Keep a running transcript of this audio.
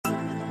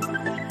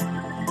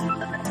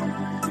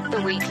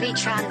weekly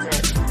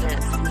transit.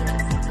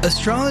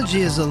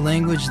 Astrology is a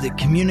language that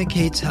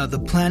communicates how the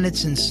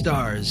planets and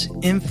stars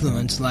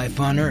influence life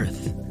on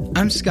Earth.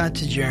 I'm Scott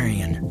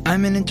Tajarian.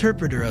 I'm an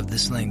interpreter of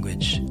this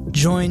language.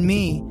 Join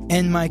me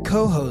and my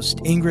co-host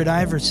Ingrid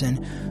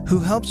Iverson, who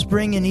helps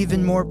bring an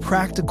even more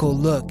practical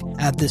look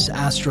at this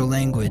astral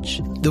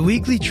language. The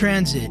weekly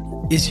transit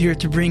is here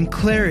to bring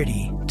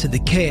clarity to the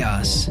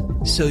chaos,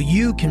 so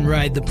you can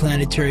ride the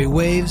planetary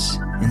waves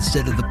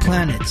instead of the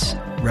planets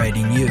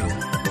riding you.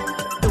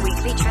 The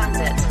weekly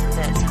transit.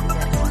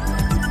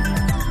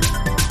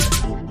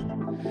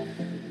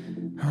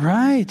 All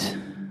right.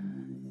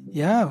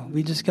 Yeah,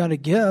 we just got a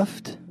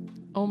gift.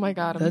 Oh my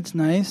God. That's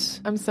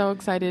nice. I'm so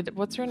excited.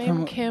 What's her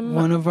name? Kim?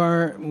 One of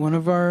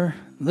our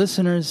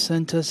listeners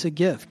sent us a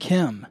gift.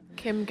 Kim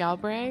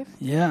Galbraith?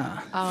 Yeah,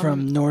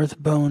 from North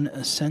Bone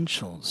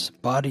Essentials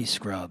Body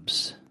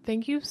Scrubs.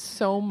 Thank you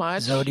so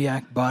much.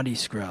 Zodiac Body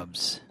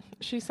Scrubs.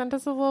 She sent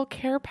us a little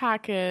care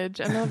package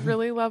and a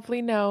really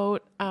lovely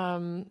note.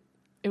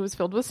 It was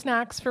filled with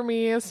snacks for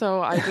me,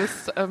 so I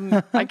just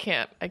I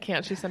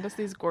can't. She sent us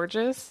these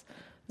gorgeous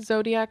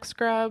Zodiac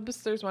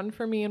scrubs. There's one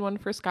for me and one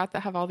for Scott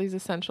that have all these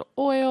essential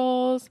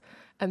oils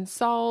and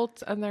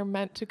salt, and they're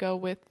meant to go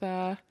with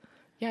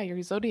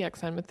your Zodiac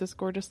sign with this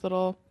gorgeous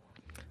little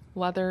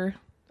leather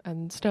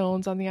and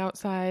stones on the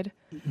outside.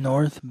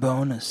 North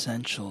Bone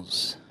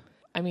Essentials.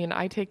 I mean,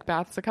 I take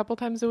baths a couple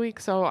times a week,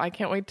 so I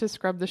can't wait to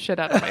scrub the shit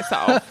out of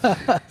myself.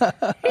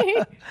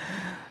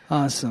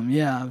 Awesome.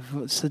 Yeah,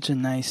 such a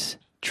nice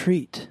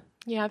treat.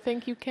 Yeah,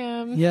 thank you,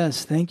 Kim.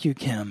 Yes, thank you,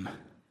 Kim.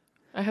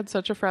 I had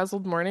such a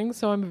frazzled morning,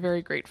 so I'm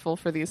very grateful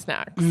for these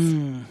snacks.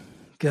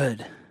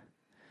 Good.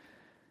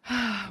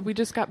 We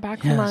just got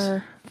back from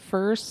our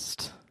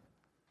first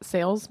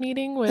sales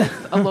meeting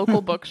with a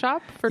local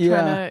bookshop for trying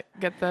to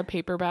get the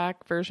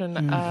paperback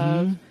version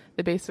of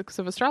The Basics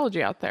of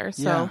Astrology out there.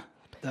 So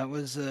that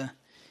was a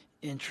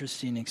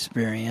interesting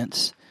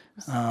experience.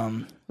 It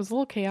was a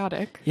little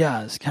chaotic.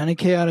 Yeah, it's kind of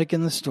chaotic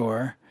in the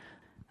store.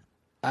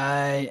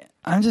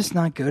 I'm just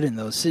not good in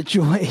those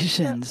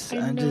situations.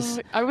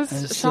 I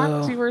was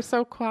shocked you were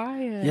so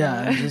quiet. Yeah,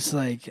 I'm just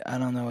like, I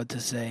don't know what to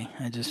say.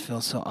 I just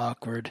feel so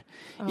awkward.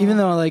 Even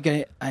though like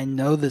I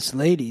know this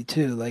lady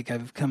too. Like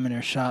I've come in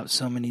her shop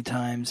so many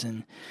times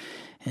and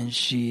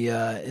she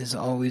is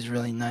always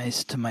really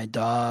nice to my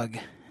dog.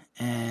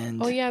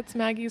 And it's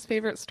Maggie's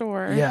favorite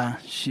store. Yeah,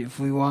 if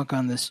we walk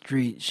on the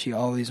street, she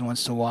always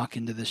wants to walk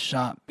into the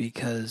shop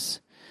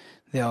because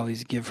they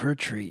always give her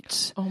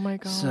treats. Oh my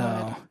God.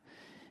 So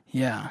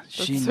yeah,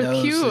 she so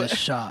knows cute. the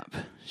shop.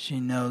 She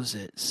knows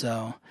it.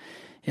 So,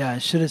 yeah, I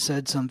should have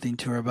said something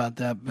to her about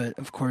that, but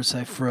of course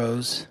I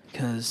froze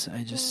because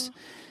I just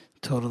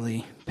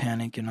totally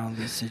panic in all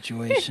these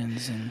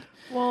situations. And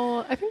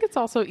well, I think it's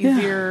also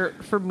easier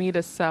for me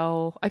to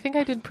sell. I think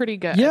I did pretty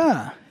good.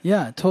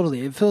 Yeah,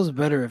 totally. It feels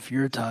better if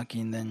you're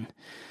talking than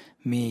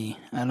me.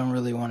 I don't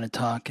really want to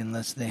talk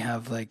unless they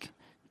have like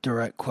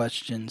direct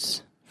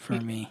questions for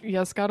me.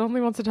 Yeah, Scott only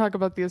wants to talk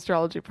about the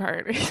astrology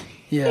part.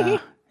 Yeah.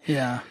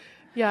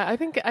 Yeah,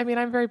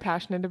 I'm very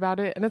passionate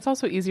about it. And it's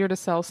also easier to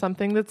sell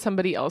something that's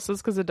somebody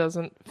else's because it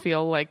doesn't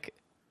feel like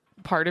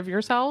part of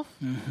yourself.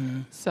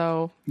 Mm-hmm.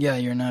 So. Yeah,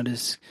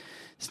 it's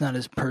not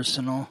as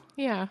personal.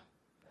 Yeah.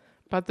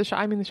 But the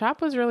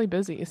shop was really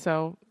busy.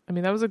 So,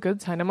 that was a good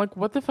sign. I'm like,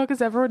 what the fuck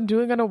is everyone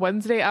doing on a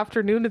Wednesday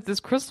afternoon at this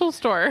crystal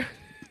store?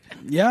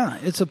 Yeah,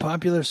 it's a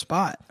popular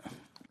spot.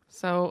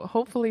 So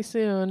hopefully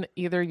soon,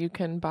 either you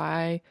can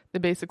buy The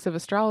Basics of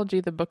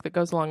Astrology, the book that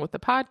goes along with the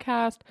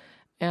podcast,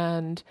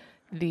 and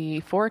the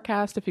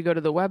forecast. If you go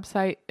to the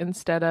website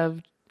instead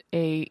of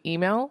a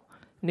email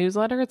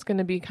newsletter, it's going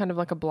to be kind of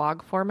like a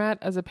blog format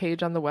as a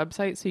page on the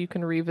website, so you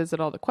can revisit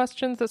all the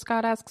questions that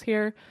Scott asks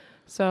here.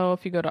 So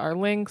if you go to our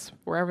links,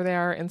 wherever they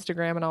are,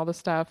 Instagram and all the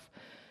stuff,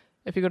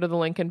 if you go to the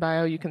link in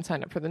bio, you can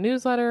sign up for the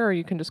newsletter, or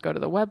you can just go to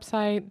the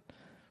website.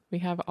 We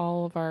have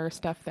all of our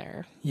stuff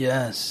there.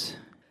 Yes.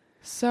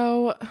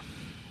 So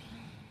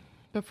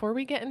before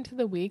we get into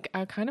the week,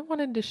 I kind of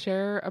wanted to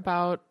share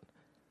about,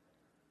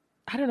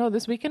 I don't know,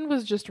 this weekend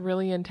was just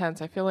really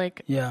intense. I feel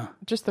like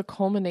just the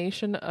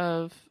culmination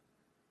of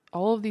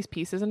all of these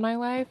pieces in my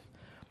life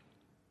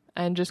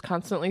and just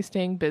constantly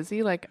staying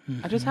busy. Like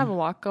I just have a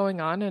lot going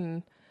on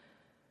and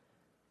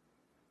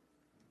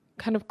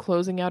kind of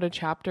closing out a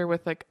chapter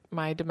with like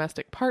my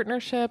domestic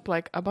partnership,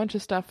 like a bunch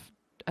of stuff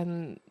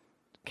and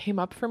came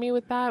up for me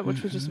with that,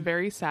 which was just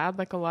very sad.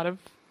 Like a lot of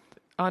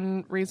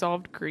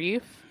unresolved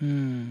grief.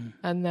 And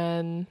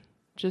then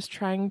just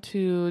trying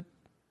to,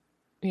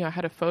 I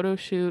had a photo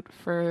shoot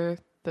for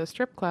the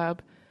strip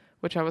club,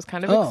 which I was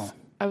kind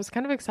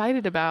of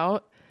excited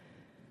about.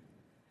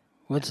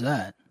 What's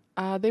that?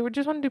 They would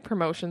just want to do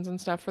promotions and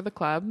stuff for the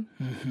club.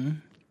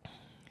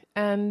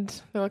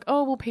 And they're like,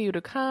 oh, we'll pay you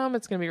to come.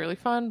 It's going to be really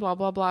fun, blah,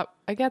 blah, blah.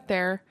 I get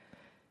there.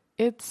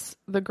 It's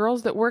the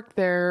girls that work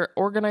there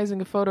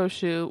organizing a photo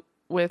shoot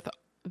with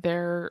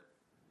their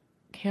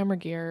camera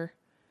gear.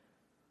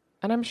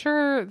 And I'm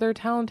sure they're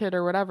talented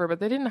or whatever, but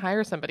they didn't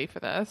hire somebody for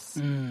this.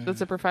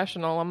 That's a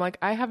professional. I'm like,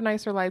 I have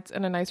nicer lights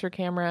and a nicer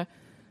camera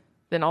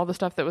then all the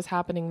stuff that was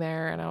happening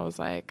there. And I was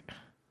like,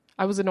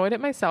 I was annoyed at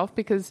myself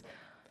because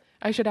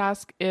I should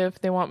ask if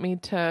they want me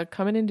to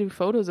come in and do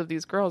photos of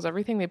these girls.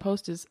 Everything they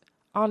post is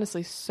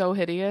honestly so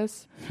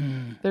hideous.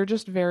 They're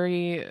just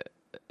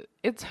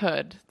it's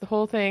hood. The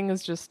whole thing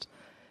is just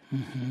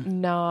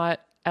not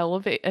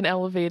an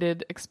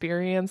elevated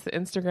experience. The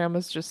Instagram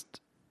is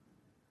just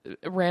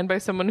ran by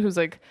someone who's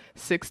like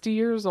 60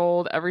 years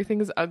old.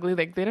 Everything is ugly.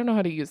 Like, they don't know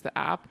how to use the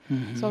app.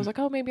 So I was like,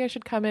 oh, maybe I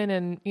should come in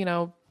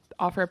and,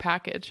 offer a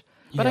package.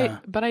 But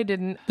I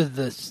didn't. But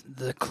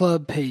the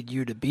club paid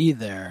you to be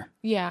there.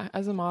 Yeah,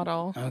 as a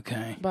model.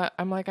 Okay. But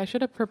I'm like, I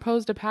should have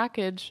proposed a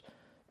package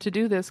to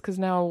do this, because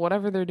now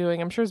whatever they're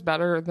doing, I'm sure is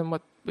better than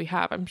what we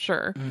have. I'm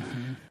sure.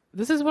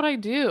 This is what I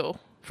do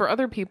for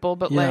other people,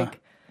 but like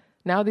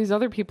now these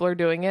other people are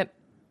doing it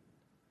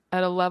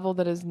at a level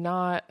that is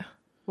not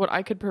what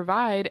I could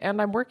provide,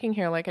 and I'm working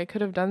here. Like, I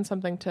could have done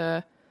something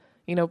to,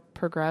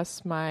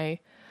 progress my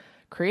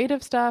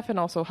creative stuff and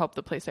also help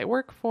the place I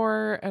work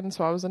for. And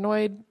so I was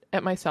annoyed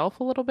at myself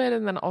a little bit,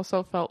 and then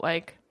also felt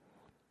like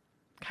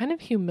kind of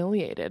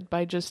humiliated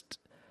by just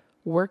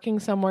working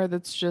somewhere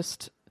that's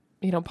just,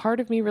 part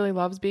of me really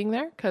loves being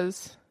there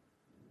because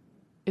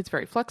it's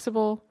very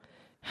flexible.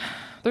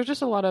 There's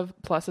just a lot of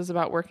pluses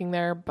about working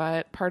there,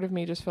 but part of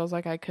me just feels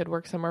like I could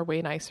work somewhere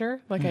way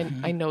nicer. Like,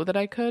 I know that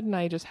I could, and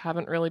I just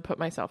haven't really put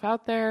myself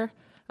out there,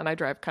 and I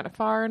drive kind of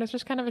far, and it's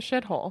just kind of a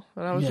shithole.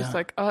 And I was just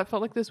like, oh, it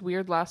felt like this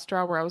weird last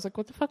straw where I was like,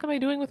 what the fuck am I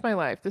doing with my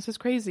life? This is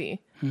crazy.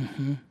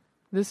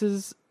 This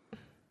is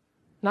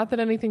not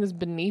that anything is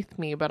beneath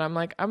me, but I'm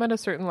like, I'm at a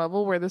certain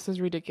level where this is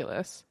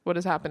ridiculous. What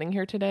is happening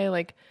here today?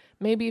 Like,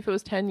 maybe if it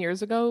was 10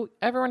 years ago,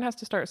 everyone has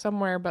to start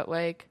somewhere, but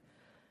like,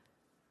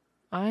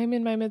 I'm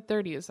in my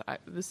mid-30s.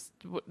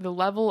 The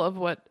level of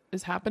what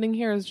is happening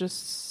here is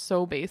just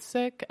so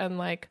basic and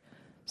like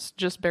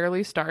just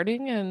barely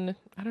starting. And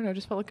I don't know,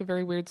 just felt like a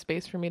very weird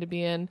space for me to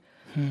be in.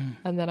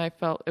 And then I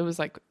felt it was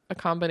like a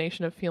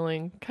combination of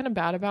feeling kind of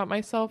bad about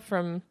myself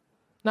from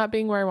not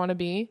being where I want to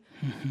be.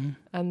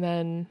 And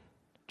then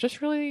just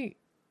really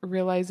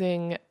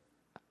realizing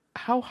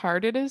how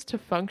hard it is to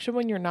function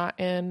when you're not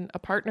in a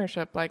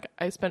partnership. Like,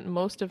 I spent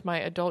most of my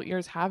adult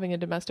years having a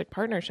domestic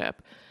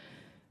partnership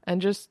and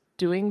just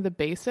doing the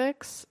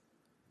basics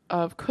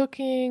of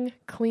cooking,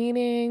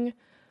 cleaning.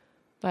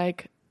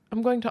 Like,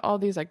 I'm going to all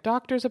these like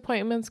doctor's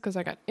appointments because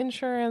I got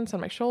insurance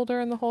on my shoulder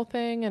and the whole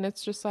thing. And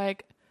it's just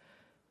like,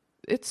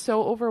 it's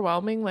so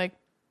overwhelming. Like,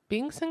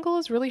 being single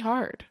is really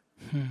hard.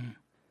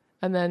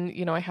 And then,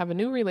 I have a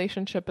new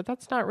relationship, but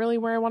that's not really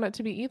where I want it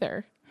to be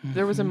either.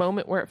 There was a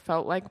moment where it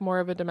felt like more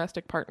of a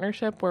domestic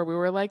partnership where we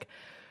were like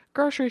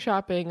grocery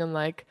shopping and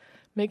like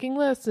making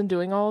lists and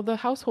doing all the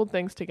household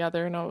things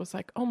together. And I was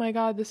like, oh my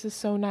God, this is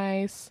so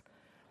nice.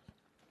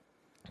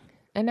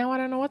 And now I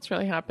don't know what's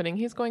really happening.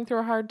 He's going through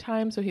a hard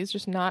time, so he's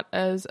just not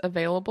as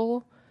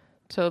available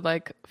to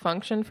like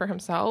function for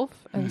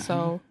himself. And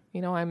so,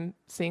 I'm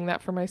seeing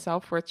that for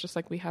myself where it's just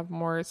like we have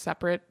more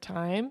separate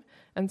time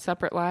and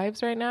separate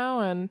lives right now.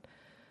 And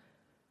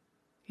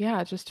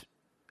yeah, it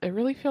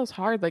really feels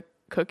hard. Like,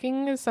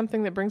 cooking is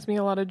something that brings me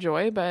a lot of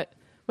joy, but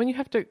when you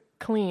have to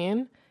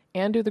clean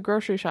and do the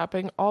grocery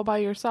shopping all by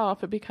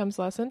yourself, it becomes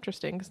less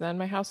interesting because then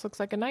my house looks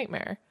like a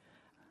nightmare.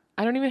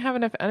 I don't even have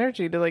enough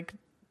energy to like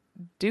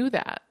do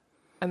that.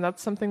 And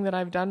that's something that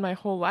I've done my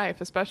whole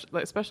life,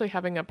 especially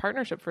having a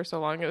partnership for so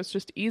long. It was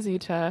just easy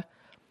to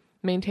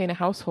maintain a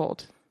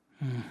household.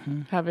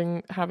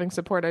 Having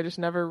support. I just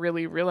never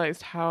really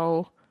realized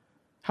how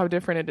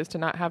different it is to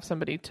not have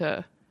somebody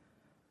to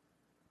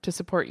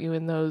support you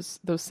in those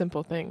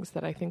simple things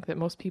that I think that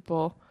most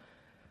people,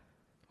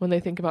 when they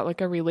think about like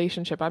a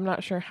relationship, I'm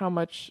not sure how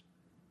much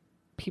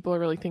people are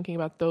really thinking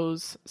about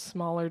those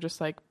smaller,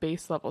 just like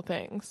base level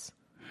things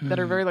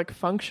that are very like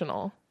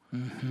functional.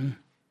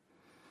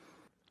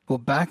 Well,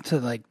 back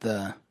to like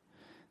the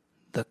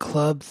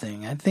club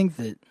thing, I think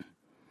that,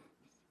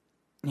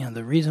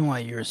 the reason why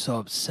you're so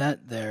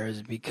upset there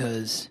is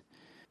because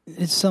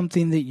it's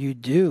something that you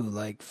do,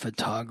 like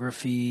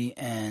photography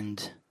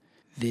and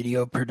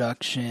video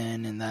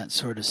production and that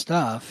sort of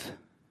stuff.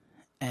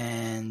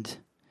 And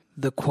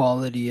the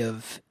quality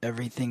of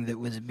everything that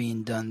was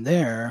being done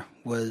there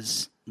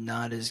was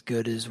not as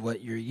good as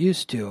what you're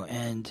used to.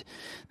 And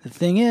the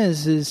thing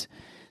is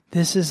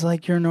this is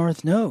like your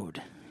North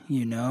Node.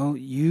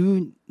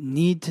 You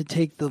need to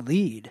take the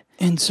lead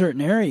in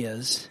certain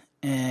areas,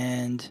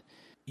 and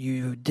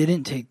you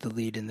didn't take the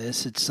lead in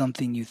this. It's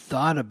something you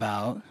thought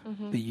about,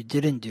 but you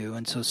didn't do,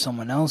 and so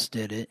someone else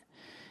did it,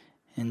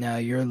 and now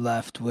you're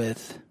left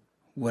with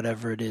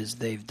whatever it is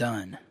they've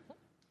done.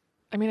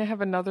 I mean, I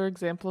have another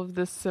example of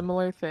this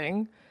similar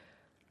thing.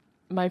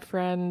 My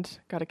friend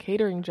got a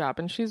catering job,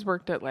 and she's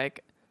worked at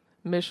like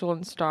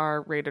Michelin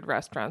star rated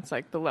restaurants.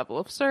 Like, the level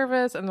of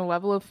service and the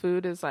level of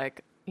food is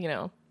like,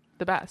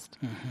 the best.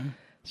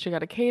 She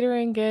got a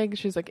catering gig.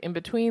 She's like in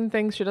between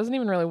things. She doesn't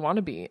even really want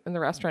to be in the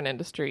restaurant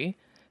industry.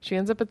 She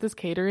ends up at this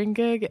catering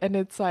gig, and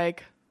it's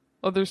like,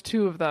 there's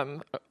two of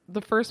them. The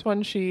first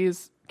one,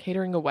 she's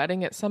catering a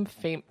wedding at some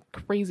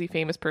crazy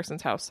famous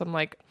person's house, some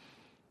like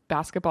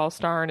basketball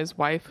star and his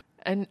wife.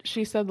 And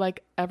she said,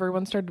 like,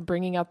 everyone started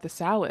bringing out the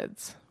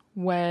salads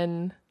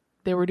when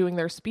they were doing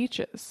their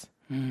speeches.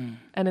 And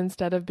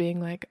instead of being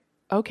like,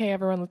 okay,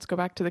 everyone, let's go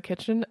back to the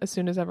kitchen. As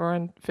soon as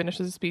everyone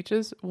finishes the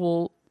speeches,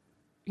 we'll,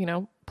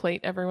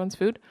 plate everyone's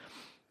food.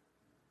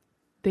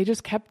 They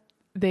just kept,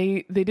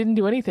 they didn't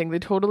do anything. They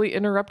totally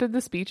interrupted the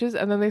speeches,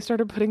 and then they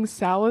started putting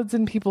salads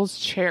in people's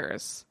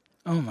chairs.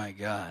 Oh my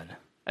God.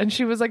 And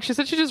she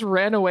said she just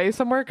ran away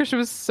somewhere because she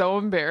was so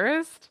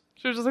embarrassed.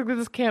 She was just like,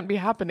 this can't be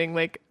happening.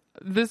 Like,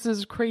 this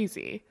is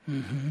crazy.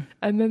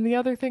 And then the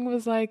other thing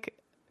was like,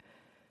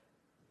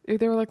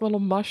 they were like little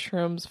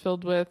mushrooms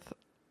filled with,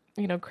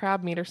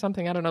 crab meat or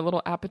something. I don't know,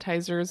 little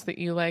appetizers that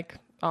you like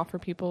offer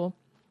people,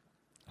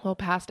 little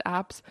past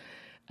apps.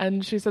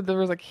 And she said there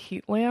was like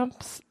heat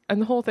lamps,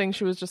 and the whole thing,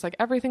 she was just like,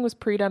 everything was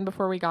pre-done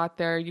before we got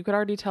there. You could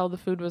already tell the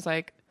food was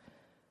like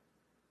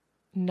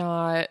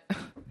not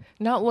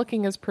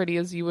looking as pretty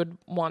as you would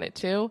want it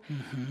to.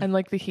 And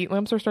like the heat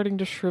lamps were starting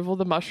to shrivel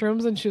the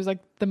mushrooms, and she was like,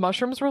 the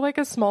mushrooms were like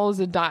as small as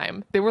a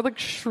dime. They were like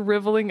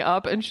shriveling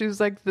up, and she was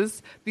like,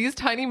 these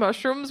tiny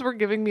mushrooms were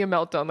giving me a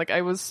meltdown. Like,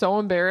 I was so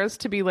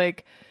embarrassed to be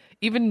like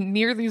even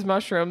near these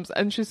mushrooms.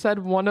 And she said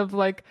one of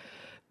like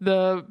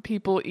the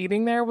people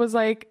eating there was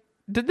like,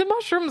 did the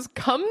mushrooms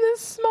come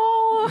this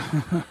small?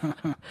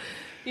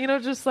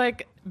 Just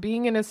like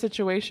being in a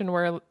situation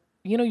where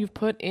you've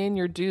put in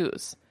your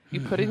dues. You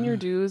put in your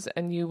dues,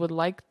 and you would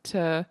like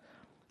to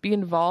be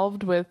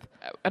involved with,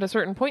 at a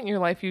certain point in your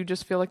life, you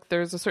just feel like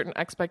there's a certain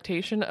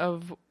expectation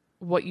of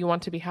what you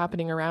want to be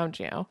happening around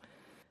you.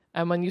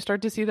 And when you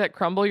start to see that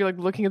crumble, you're like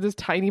looking at this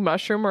tiny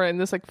mushroom, or in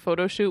this like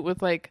photo shoot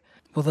with like...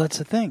 Well, that's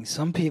the thing.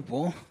 Some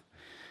people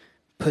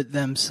put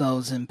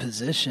themselves in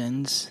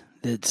positions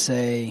that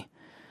say,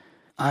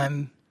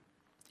 I'm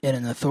in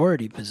an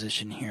authority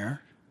position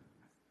here.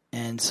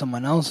 And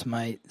someone else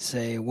might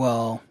say,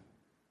 well,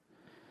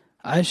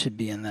 I should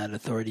be in that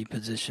authority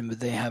position, but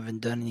they haven't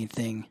done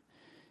anything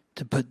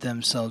to put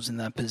themselves in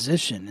that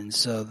position. And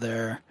so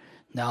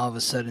now all of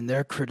a sudden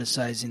they're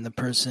criticizing the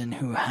person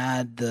who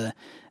had the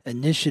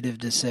initiative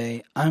to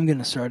say, I'm going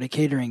to start a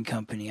catering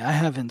company. I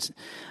haven't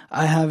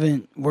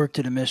worked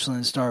at a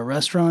Michelin star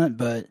restaurant,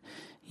 but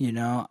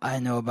I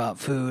know about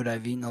food.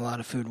 I've eaten a lot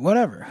of food,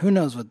 whatever. Who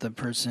knows what the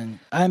person,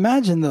 I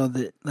imagine though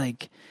that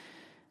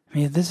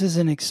this is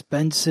an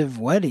expensive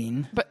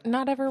wedding. But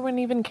not everyone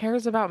even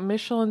cares about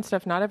Michelin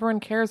stuff. Not everyone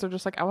cares. They're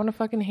just like, I want a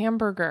fucking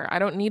hamburger. I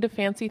don't need a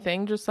fancy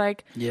thing. Just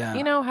like,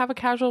 have a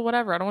casual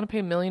whatever. I don't want to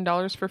pay $1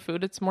 million for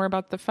food. It's more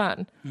about the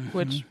fun,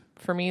 which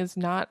for me is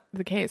not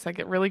the case. I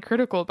get really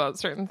critical about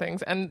certain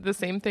things. And the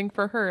same thing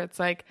for her. It's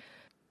like,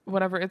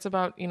 whatever, it's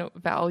about,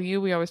 value.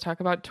 We always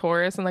talk about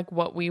Taurus and like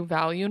what we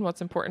value and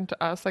what's important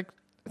to us. Like,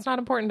 it's not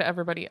important to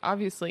everybody.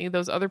 Obviously,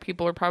 those other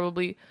people are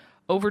probably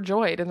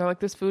overjoyed and they're like,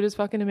 this food is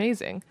fucking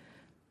amazing.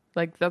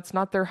 Like, that's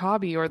not their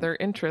hobby or their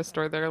interest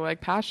or their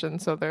like passion.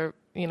 So they're,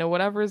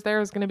 whatever is there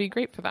is going to be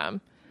great for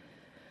them.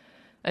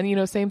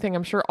 And, same thing.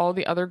 I'm sure all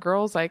the other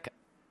girls, like,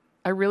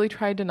 I really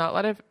tried to not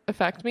let it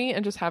affect me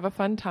and just have a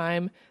fun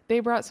time.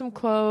 They brought some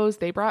clothes,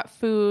 they brought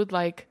food.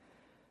 Like,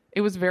 it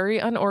was very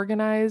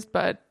unorganized,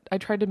 but I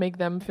tried to make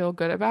them feel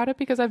good about it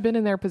because I've been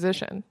in their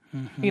position,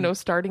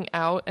 starting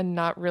out and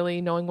not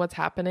really knowing what's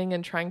happening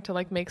and trying to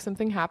like make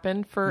something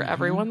happen for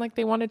everyone. Like,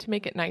 they wanted to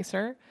make it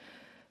nicer.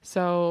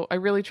 So I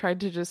really tried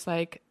to just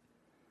like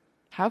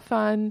have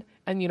fun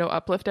and,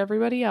 uplift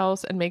everybody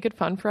else and make it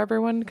fun for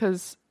everyone,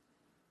 because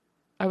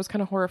I was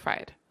kind of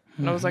horrified.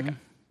 And I was like,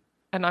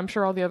 and I'm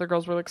sure all the other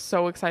girls were like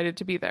so excited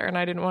to be there, and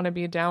I didn't want to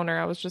be a downer.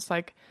 I was just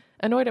like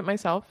annoyed at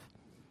myself.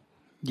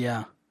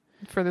 Yeah.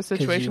 For the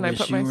situation I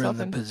put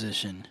myself in. The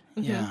position.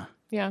 Yeah.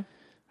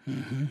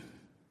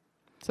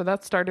 So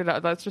that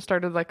just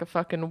started like a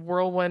fucking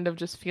whirlwind of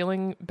just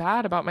feeling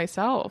bad about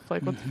myself.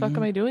 Like, what the fuck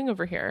am I doing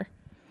over here?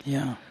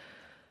 Yeah.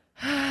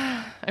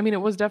 I mean,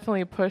 it was definitely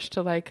a push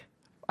to like,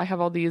 I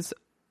have all these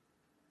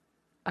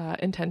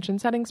intention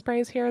setting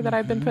sprays here that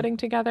I've been putting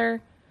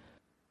together.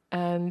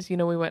 And,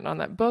 we went on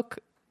that book,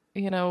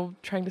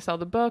 trying to sell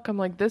the book. I'm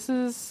like,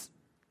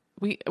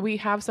 we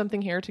have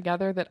something here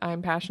together that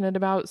I'm passionate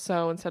about.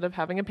 So instead of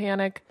having a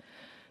panic,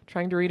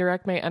 trying to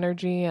redirect my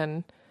energy,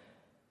 and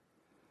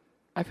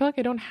I feel like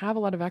I don't have a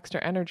lot of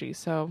extra energy.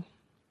 So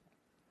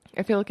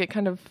I feel like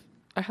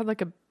I had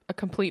like a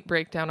complete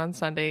breakdown on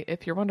Sunday.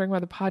 If you're wondering why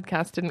the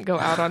podcast didn't go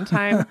out on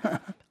time,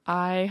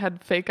 I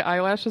had fake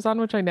eyelashes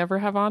on, which I never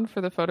have on for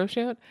the photo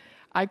shoot.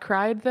 I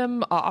cried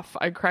them off.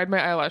 I cried my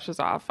eyelashes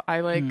off.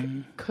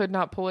 I could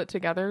not pull it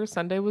together.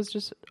 Sunday was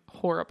just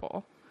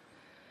horrible.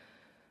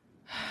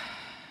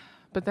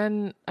 But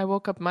then I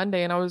woke up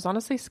Monday and I was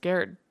honestly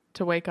scared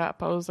to wake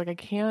up. I was like, I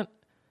can't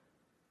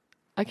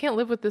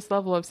live with this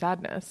level of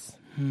sadness.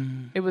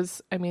 It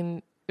was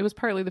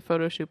partly the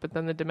photo shoot, but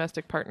then the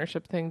domestic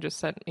partnership thing just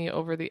sent me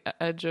over the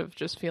edge of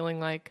just feeling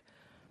like,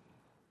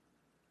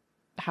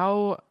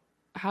 how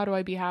do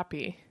I be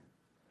happy?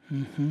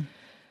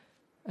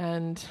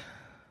 And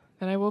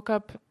then I woke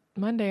up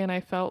Monday and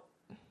I felt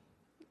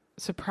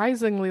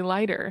surprisingly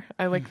lighter.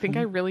 I think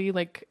I really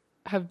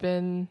have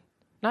been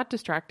not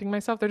distracting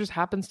myself. There just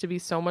happens to be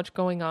so much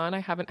going on. I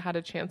haven't had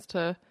a chance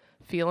to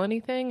feel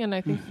anything. And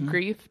I think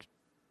grief,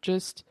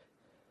 just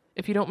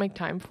if you don't make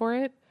time for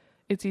it,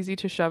 it's easy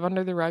to shove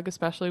under the rug,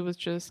 especially with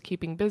just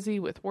keeping busy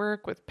with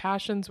work, with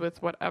passions,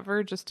 with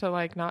whatever, just to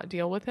like not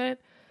deal with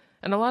it.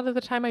 And a lot of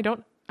the time I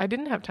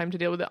didn't have time to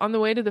deal with it. On the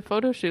way to the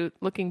photo shoot,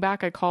 looking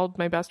back, I called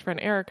my best friend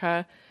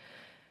Erica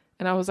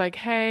and I was like,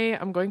 hey,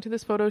 I'm going to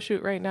this photo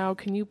shoot right now.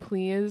 Can you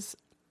please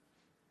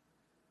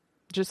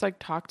just like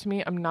talk to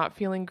me? I'm not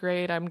feeling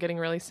great. I'm getting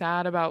really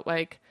sad about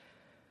like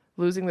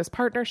losing this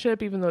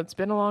partnership, even though it's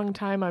been a long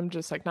time. I'm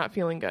just like not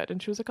feeling good.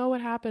 And she was like, oh,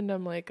 what happened?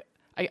 I'm like,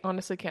 I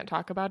honestly can't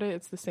talk about it.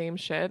 It's the same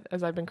shit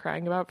as I've been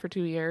crying about for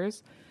 2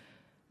 years.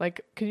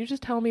 Like, can you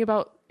just tell me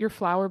about your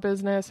flower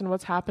business and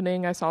what's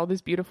happening? I saw all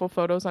these beautiful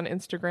photos on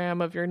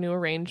Instagram of your new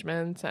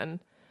arrangements. And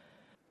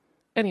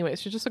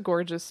anyways, she's just a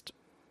gorgeous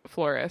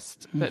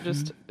florist that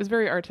just is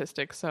very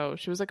artistic. So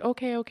she was like,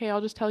 okay,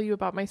 I'll just tell you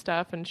about my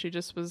stuff. And she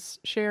just was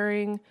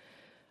sharing.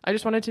 I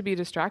just wanted to be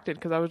distracted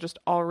because I was just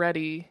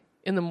already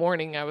in the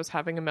morning. I was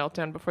having a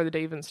meltdown before the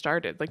day even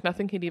started. Like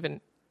nothing had even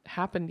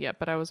happened yet,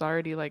 but I was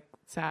already like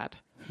sad.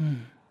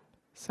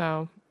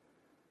 So,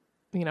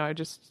 you know, I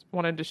just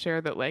wanted to share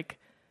that like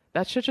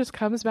that shit just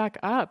comes back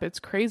up. It's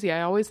crazy.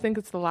 I always think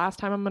it's the last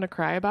time I'm going to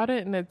cry about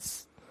it. And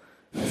it's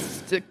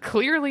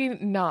clearly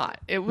not.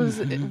 It was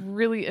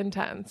really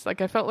intense. Like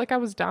I felt like I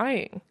was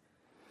dying.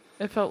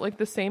 It felt like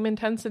the same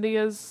intensity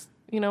as,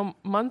 you know,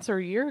 months or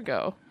a year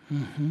ago.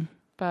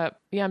 But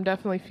yeah, I'm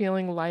definitely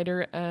feeling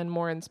lighter and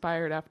more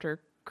inspired after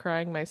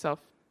crying myself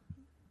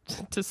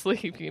to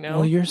sleep, you know?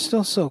 Well, you're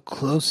still so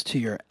close to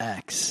your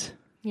ex.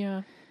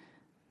 Yeah.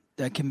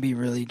 That can be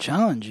really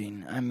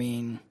challenging. I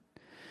mean,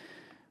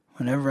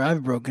 whenever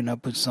I've broken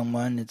up with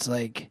someone, it's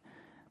like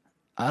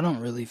I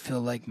don't really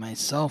feel like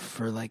myself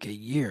for like a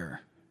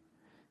year.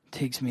 It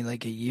takes me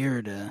like a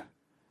year to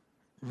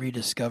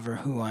rediscover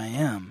who I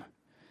am.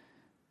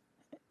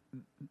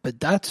 But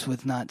that's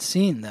with not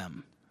seeing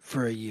them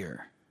for a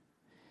year.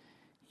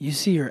 You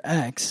see your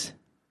ex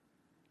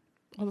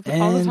all the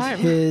and time.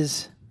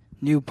 his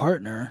new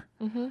partner,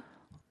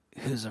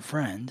 who's a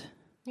friend,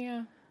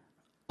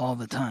 all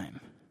the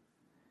time.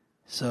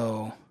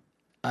 So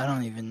I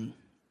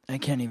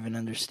can't even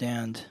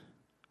understand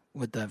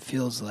what that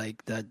feels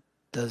like. That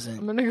doesn't.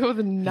 I'm gonna go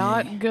with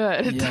not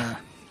good. Yeah,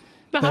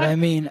 but I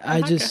mean,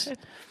 I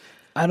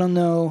don't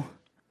know,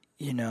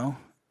 you know,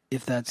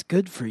 if that's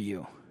good for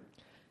you.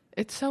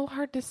 It's so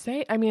hard to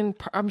say. I mean,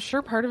 I'm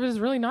sure part of it is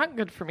really not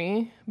good for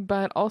me,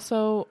 but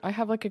also I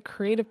have like a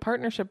creative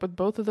partnership with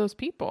both of those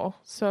people.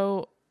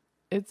 So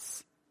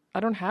I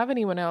don't have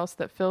anyone else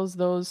that fills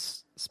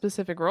those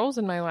specific roles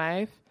in my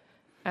life.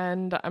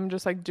 And I'm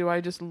just like, do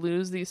I just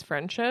lose these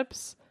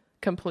friendships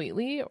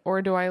completely?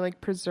 Or do I like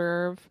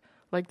preserve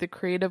like the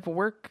creative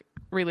work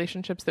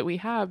relationships that we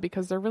have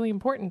because they're really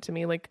important to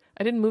me? Like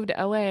I didn't move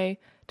to LA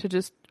to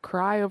just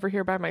cry over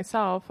here by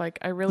myself. Like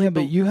I really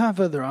but you have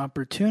other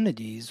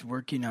opportunities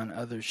working on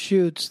other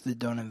shoots that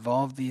don't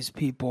involve these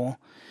people,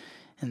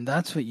 and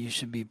that's what you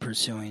should be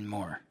pursuing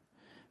more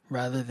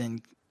rather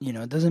than, you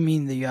know, it doesn't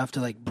mean that you have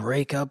to like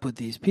break up with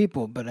these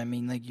people, but I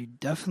mean like you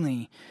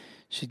definitely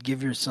should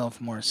give yourself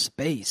more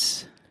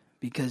space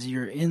because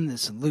you're in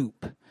this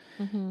loop.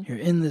 You're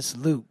in this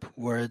loop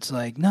where it's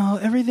like, no,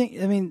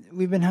 everything, I mean,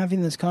 we've been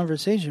having this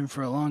conversation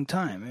for a long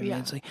time. I mean,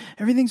 it's like,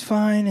 everything's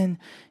fine. And,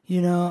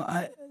 you know,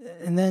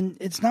 and then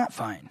it's not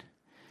fine.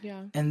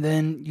 Yeah. And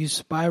then you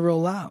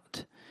spiral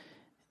out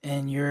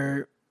and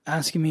you're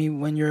asking me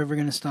when you're ever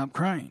going to stop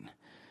crying.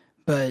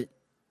 But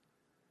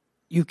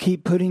you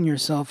keep putting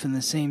yourself in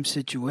the same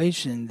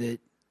situation that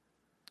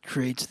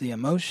creates the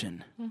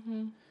emotion.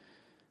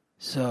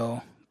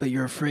 So, but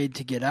you're afraid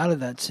to get out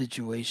of that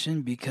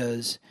situation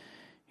because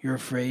you're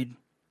afraid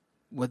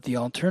what the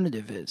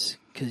alternative is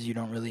because you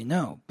don't really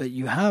know. But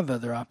you have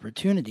other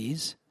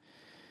opportunities,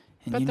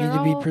 and you need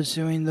to be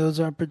pursuing those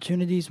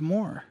opportunities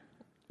more.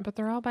 But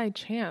they're all by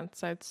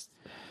chance. But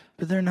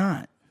they're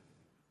not.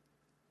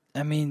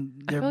 I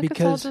mean, they're I feel like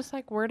because it's all just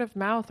like word of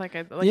mouth.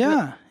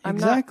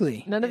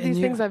 Exactly. None of these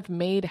things I've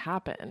made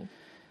happen.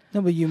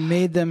 No, but you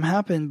made them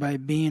happen by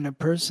being a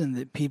person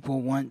that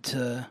people want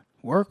to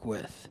work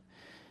with,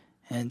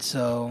 and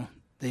so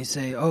they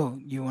say, oh,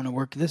 you want to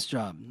work this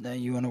job, now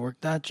you want to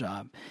work that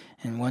job,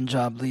 and one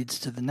job leads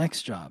to the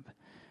next job.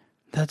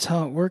 That's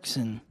how it works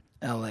in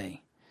LA.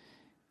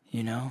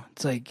 You know,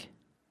 it's like...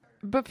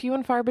 But few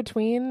and far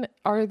between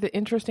are the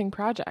interesting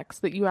projects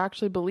that you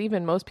actually believe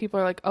in. Most people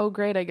are like, oh,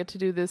 great, I get to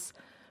do this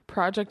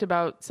project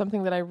about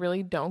something that I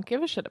really don't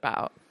give a shit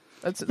about.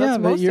 That's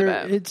most of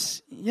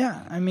it.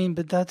 I mean,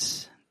 but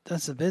that's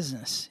a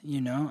business,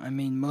 you know? I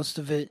mean, most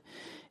of it,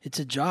 it's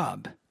a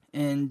job.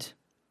 And...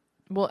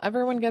 Well,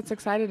 everyone gets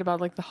excited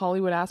about like the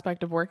Hollywood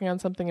aspect of working on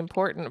something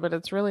important, but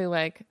it's really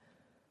like,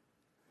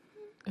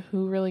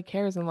 who really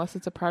cares unless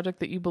it's a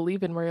project that you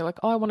believe in where you're like,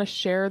 oh, I want to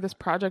share this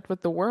project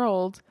with the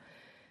world.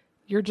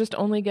 You're just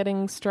only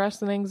getting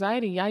stress and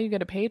anxiety. Yeah, you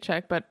get a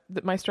paycheck, but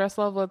my stress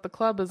level at the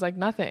club is like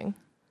nothing.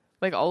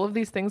 Like all of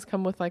these things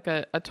come with like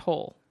a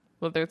toll.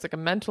 whether it's like a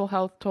mental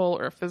health toll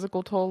or a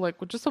physical toll. Like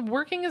just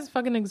working is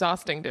fucking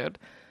exhausting, dude.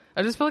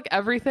 I just feel like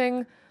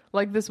everything,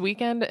 like this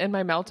weekend in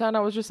my meltdown,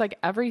 I was just like,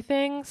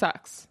 everything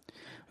sucks.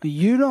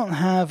 You don't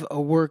have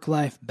a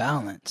work-life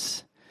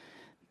balance.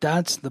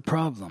 That's the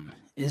problem,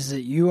 is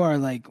that you are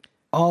like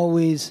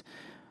always,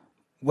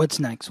 what's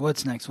next?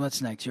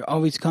 You're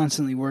always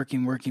constantly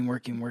working.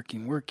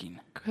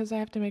 Because I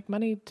have to make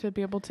money to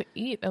be able to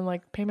eat and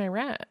like pay my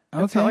rent.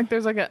 Okay. It's not like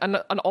there's like an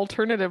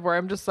alternative where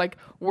I'm just like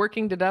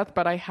working to death,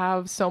 but I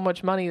have so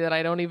much money that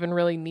I don't even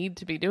really need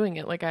to be doing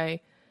it. Like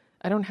I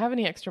don't have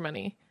any extra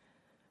money.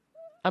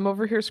 I'm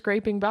over here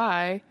scraping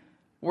by,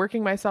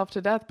 working myself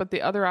to death, but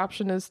the other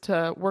option is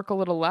to work a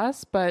little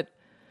less, but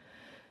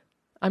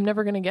I'm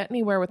never going to get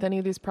anywhere with any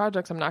of these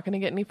projects. I'm not going to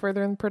get any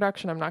further in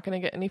production. I'm not going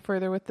to get any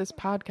further with this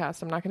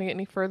podcast. I'm not going to get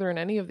any further in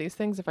any of these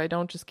things if I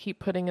don't just keep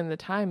putting in the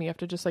time. You have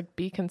to just like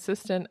be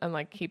consistent and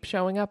like keep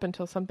showing up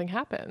until something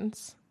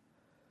happens.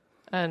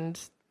 And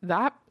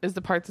that is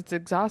the part that's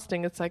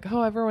exhausting. It's like,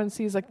 oh, everyone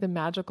sees like the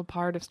magical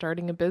part of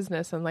starting a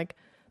business, and like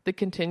the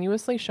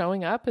continuously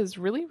showing up is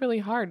really, really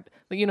hard.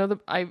 Like, you know,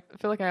 I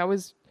feel like I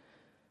always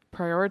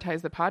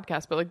prioritize the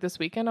podcast, but like this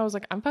weekend I was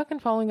like, I'm fucking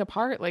falling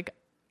apart. Like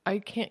I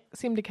can't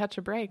seem to catch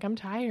a break. I'm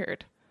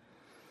tired.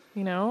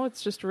 You know,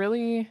 it's just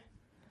really,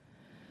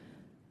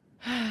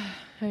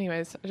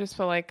 anyways, I just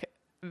feel like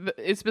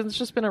it's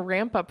just been a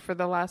ramp up for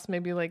the last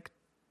maybe like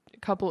a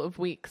couple of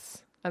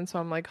weeks. And so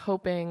I'm like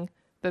hoping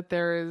that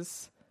there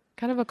is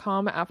kind of a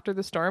calm after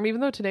the storm,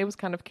 even though today was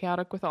kind of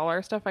chaotic with all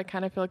our stuff. I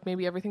kind of feel like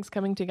maybe everything's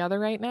coming together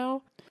right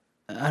now.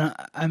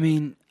 I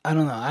mean, I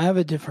don't know. I have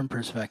a different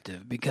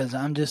perspective because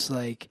I'm just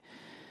like,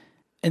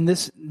 and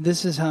this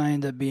is how I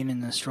ended up being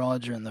an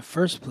astrologer in the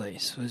first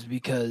place, was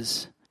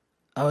because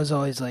I was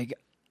always like,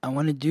 I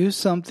want to do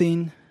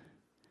something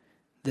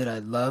that I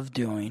love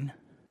doing,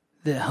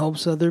 that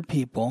helps other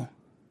people,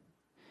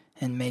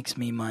 and makes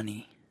me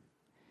money.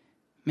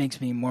 Makes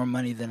me more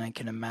money than I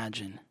can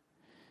imagine.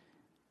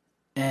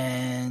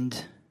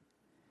 And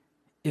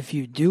if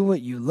you do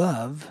what you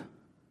love,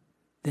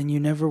 then you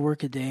never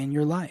work a day in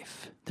your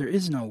life. There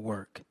is no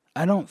work.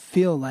 I don't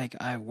feel like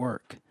I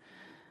work.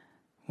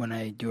 When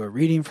I do a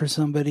reading for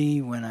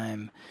somebody, when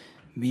I'm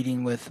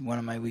meeting with one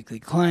of my weekly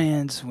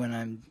clients, when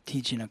I'm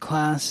teaching a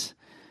class,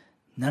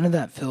 none of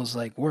that feels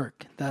like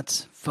work.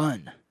 That's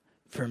fun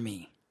for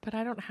me. But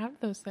I don't have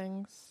those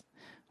things.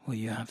 Well,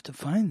 you have to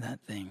find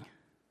that thing.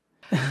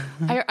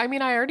 I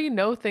mean, I already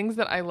know things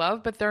that I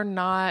love, but they're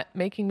not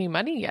making me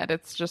money yet.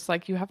 It's just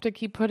like you have to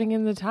keep putting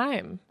in the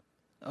time.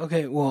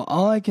 Okay, well,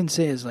 all I can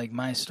say is like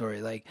my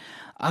story. Like,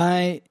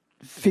 I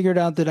figured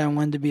out that I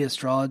wanted to be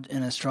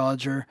an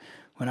astrologer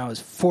when I was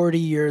 40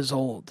 years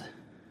old.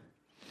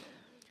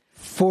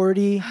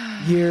 40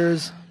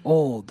 years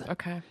old.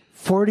 Okay.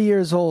 40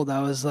 years old,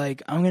 I was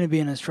like, I'm going to be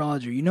an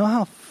astrologer. You know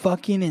how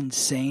fucking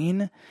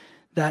insane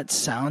that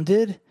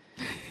sounded?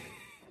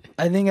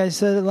 I think I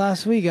said it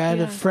last week. I had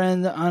a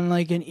friend on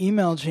like an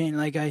email chain.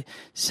 Like I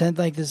sent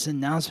like this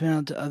announcement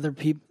out to other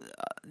people.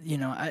 You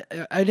know,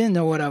 I didn't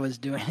know what I was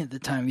doing at the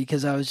time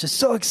because I was just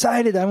so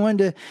excited. I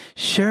wanted to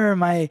share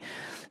my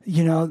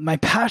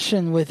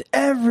passion with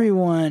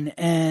everyone.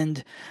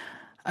 And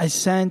I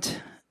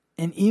sent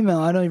an email.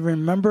 I don't even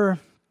remember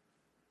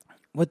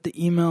what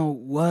the email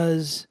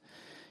was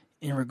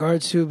in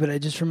regards to, but I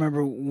just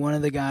remember one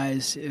of the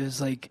guys, it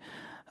was like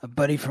a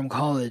buddy from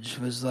college,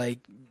 was like,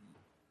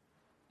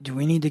 do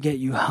we need to get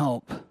you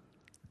help?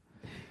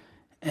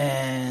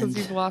 And because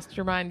you've lost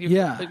your mind. You've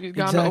gone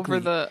exactly. over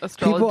the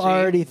astrology. People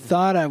already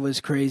thought I was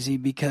crazy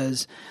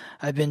because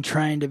I've been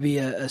trying to be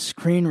a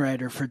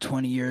screenwriter for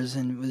 20 years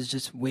and was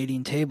just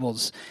waiting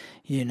tables,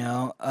 you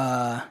know.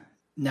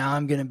 Now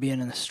I'm going to be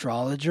an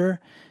astrologer.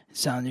 It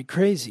sounded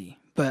crazy.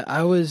 But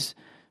I was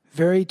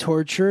very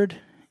tortured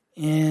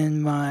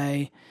in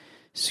my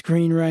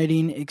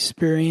screenwriting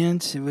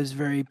experience. It was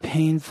very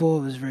painful.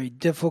 It was very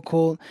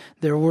difficult.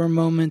 There were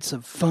moments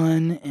of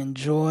fun and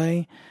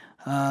joy,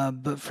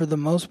 but for the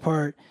most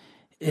part,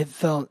 it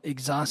felt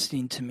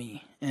exhausting to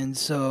me. And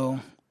so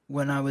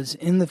when I was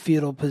in the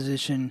fetal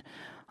position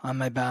on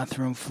my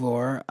bathroom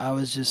floor, I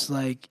was just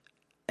like,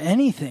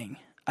 anything.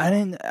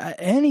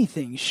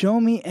 Anything. Show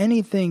me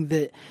anything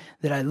that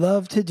I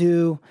love to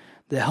do,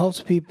 that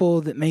helps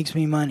people, that makes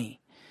me money.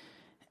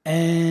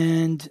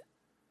 And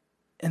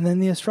then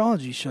the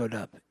astrology showed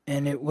up,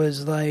 and it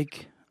was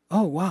like,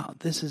 oh, wow,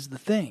 this is the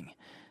thing.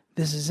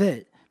 This is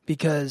it.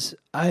 Because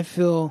I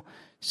feel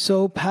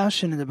so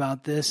passionate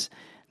about this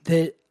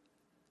that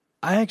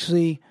I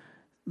actually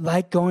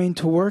like going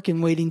to work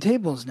and waiting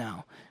tables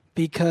now.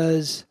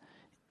 Because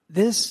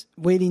this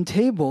waiting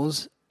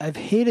tables, I've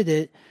hated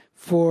it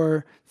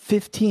for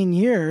 15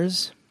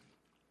 years,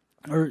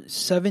 or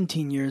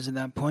 17 years at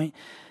that point.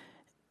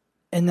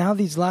 And now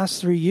these last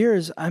 3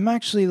 years, I'm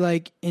actually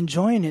like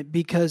enjoying it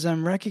because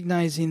I'm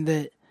recognizing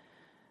that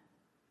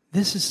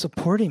this is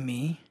supporting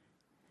me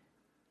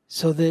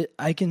so that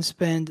I can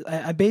spend,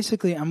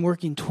 I'm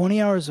working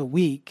 20 hours a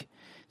week.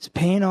 It's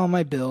paying all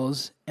my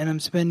bills, and I'm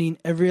spending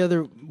every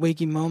other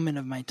waking moment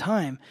of my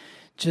time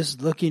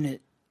just looking at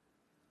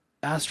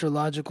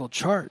astrological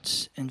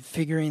charts and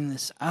figuring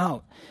this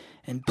out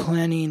and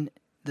planning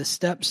the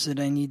steps that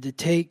I need to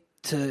take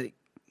to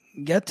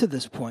get to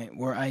this point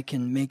where I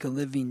can make a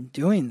living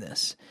doing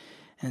this.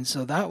 And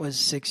so that was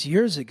 6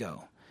 years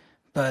ago.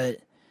 But,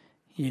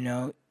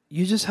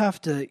 you just have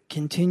to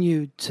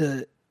continue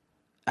to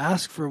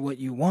ask for what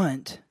you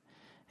want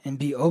and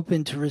be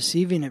open to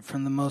receiving it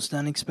from the most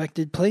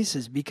unexpected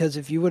places. Because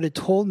if you would have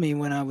told me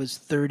when I was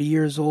 30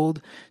 years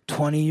old,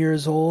 20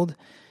 years old,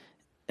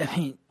 at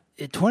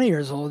 20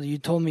 years old, you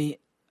told me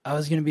I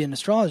was going to be an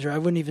astrologer, I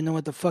wouldn't even know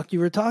what the fuck you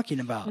were talking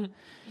about.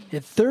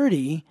 At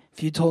 30,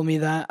 if you told me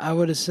that, I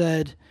would have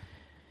said,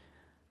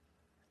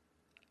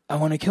 I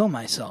want to kill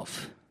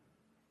myself.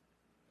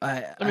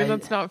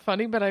 That's not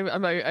funny, but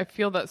I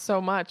feel that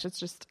so much. It's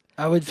just...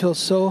 I would feel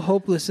so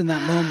hopeless in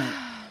that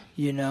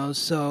moment,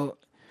 So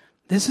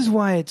this is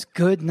why it's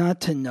good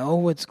not to know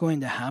what's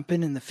going to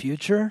happen in the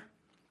future.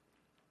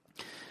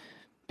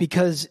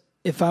 Because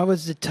if I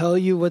was to tell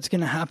you what's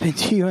going to happen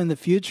to you in the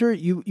future,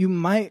 you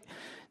might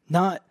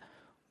not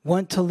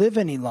want to live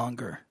any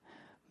longer.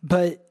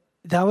 But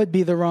that would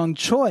be the wrong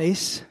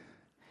choice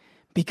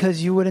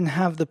because you wouldn't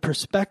have the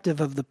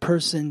perspective of the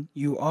person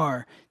you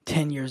are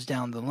 10 years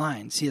down the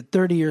line. See, at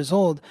 30 years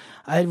old,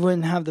 I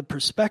wouldn't have the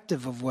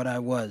perspective of what I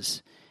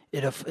was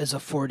as a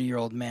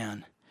 40-year-old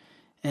man.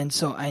 And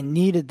so I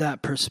needed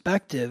that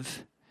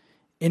perspective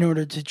in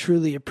order to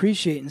truly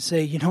appreciate and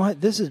say, you know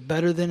what, this is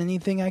better than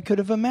anything I could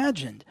have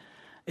imagined.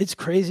 It's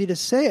crazy to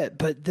say it,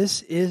 but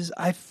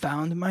I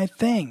found my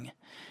thing.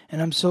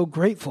 And I'm so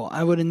grateful.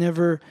 I would have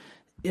never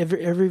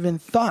ever even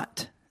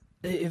thought.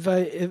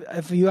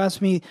 If you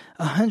asked me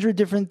 100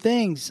 different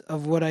things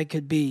of what I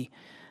could be,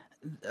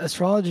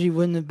 astrology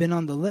wouldn't have been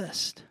on the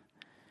list.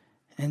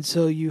 And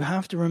so you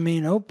have to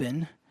remain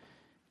open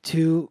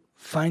to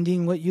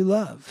finding what you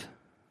love.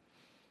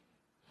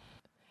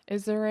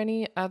 Is there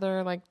any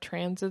other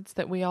transits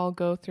that we all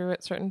go through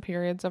at certain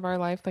periods of our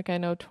life? I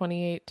know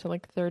 28 to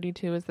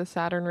 32 is the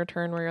Saturn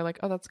return where you're like,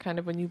 oh, that's kind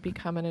of when you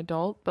become an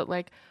adult. But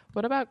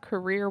what about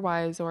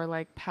career-wise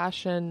or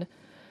passion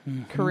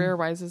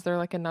career-wise? Is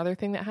there another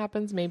thing that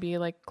happens maybe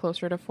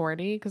closer to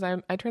 40? Because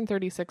I turned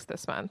 36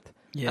 this month.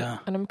 Yeah.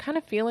 And I'm kind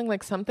of feeling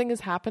like something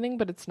is happening,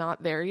 but it's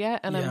not there yet.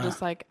 And Yeah. I'm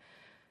just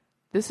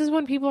this is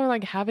when people are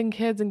having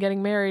kids and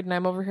getting married, and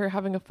I'm over here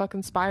having a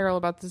fucking spiral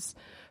about this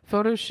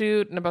photo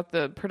shoot and about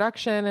the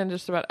production and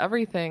just about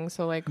everything.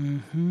 So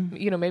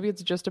maybe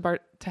it's just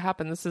about to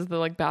happen. This is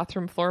the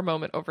bathroom floor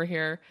moment over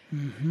here,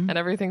 and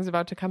everything's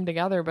about to come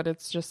together. But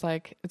it's just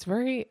it's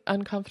very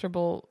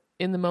uncomfortable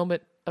in the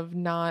moment of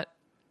not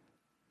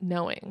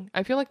knowing.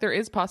 I feel like there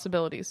is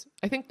possibilities.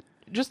 I think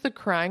just the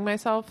crying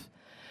myself,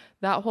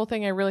 that whole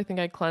thing, I really think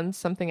I cleansed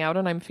something out,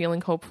 and I'm feeling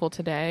hopeful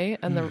today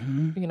and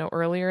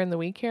earlier in the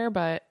week here.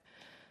 But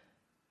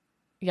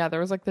yeah,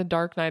 there was the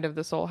dark night of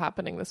the soul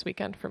happening this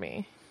weekend for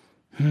me.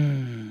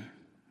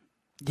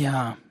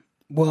 Yeah.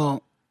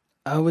 Well,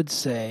 I would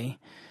say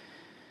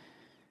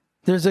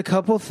there's a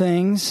couple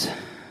things.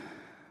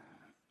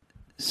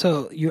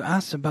 So you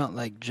asked about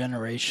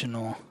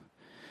generational,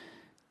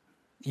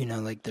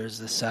 there's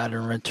the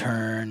Saturn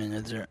return and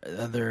is there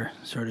other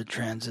sort of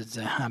transits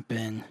that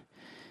happen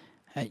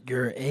at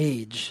your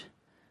age.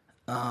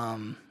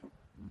 I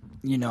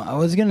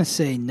was going to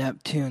say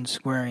Neptune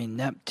squaring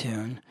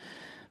Neptune,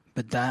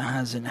 but that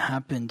hasn't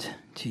happened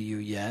to you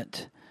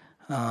yet.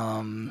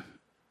 Because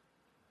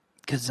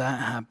that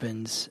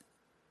happens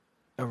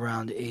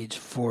around age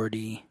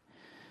 40,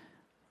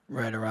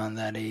 right around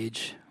that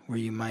age, where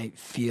you might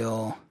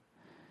feel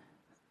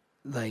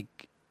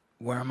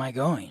where am I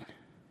going?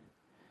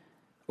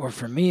 Or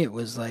for me, it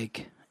was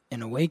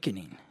an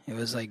awakening. It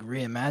was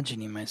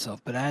reimagining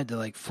myself, but I had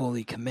to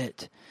fully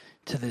commit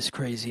to this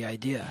crazy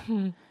idea.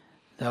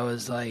 That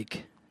was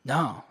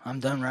no, I'm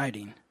done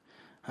writing.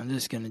 I'm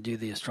just going to do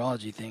the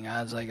astrology thing.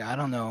 I was I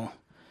don't know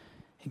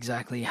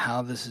exactly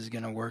how this is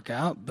going to work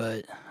out,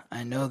 but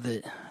I know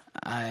that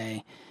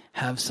I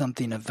have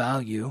something of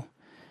value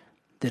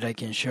that I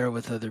can share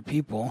with other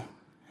people.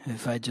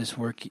 If I just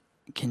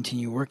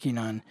continue working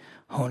on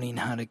honing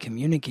how to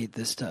communicate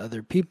this to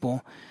other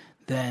people,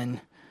 then,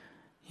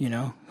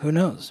 who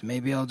knows?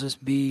 Maybe I'll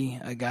just be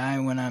a guy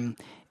when I'm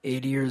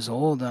 80 years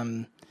old.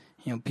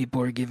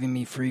 People are giving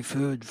me free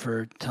food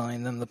for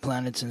telling them the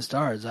planets and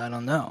stars. I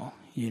don't know.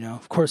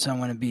 Of course I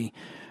want to be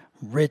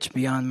rich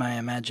beyond my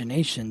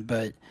imagination,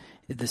 but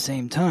at the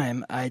same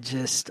time, I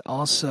just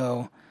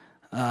also,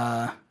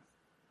 have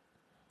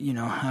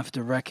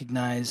to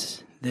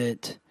recognize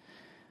that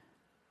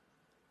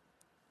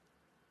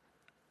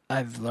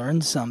I've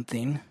learned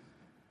something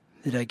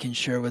that I can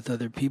share with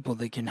other people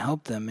that can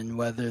help them, and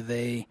whether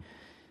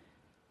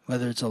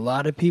it's a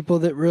lot of people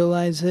that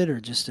realize it or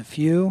just a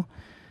few,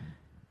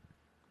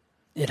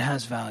 it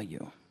has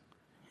value.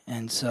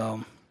 And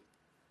so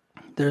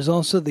there's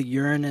also the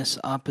Uranus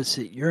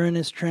opposite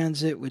Uranus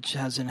transit, which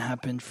hasn't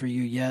happened for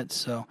you yet.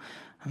 So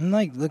I'm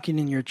looking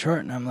in your chart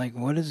and I'm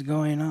what is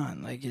going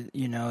on?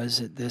 Is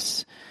it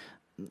this?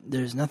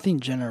 There's nothing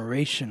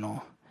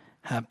generational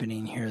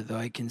happening here, though.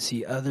 I can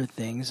see other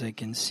things. I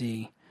can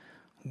see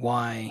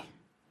why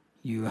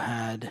you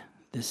had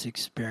this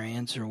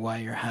experience or why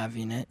you're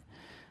having it.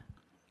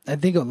 I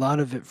think a lot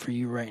of it for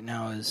you right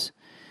now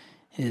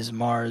is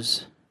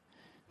Mars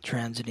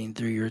transiting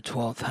through your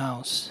 12th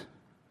house,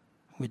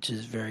 which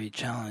is very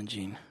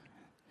challenging.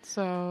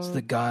 So it's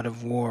the god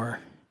of war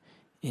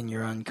in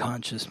your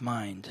unconscious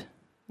mind.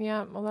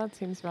 Yeah, well, that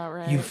seems about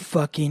right. You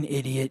fucking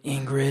idiot,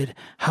 Ingrid.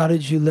 How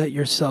did you let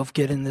yourself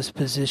get in this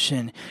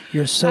position?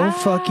 You're so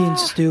fucking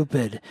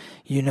stupid.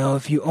 You know,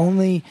 if you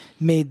only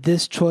made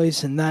this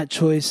choice and that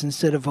choice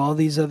instead of all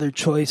these other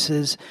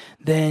choices,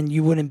 then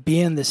you wouldn't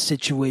be in this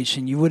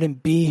situation. You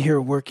wouldn't be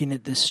here working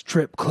at this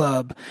strip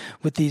club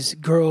with these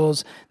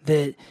girls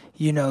that,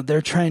 you know,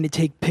 they're trying to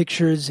take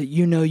pictures that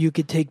you know you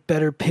could take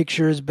better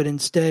pictures, but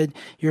instead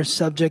you're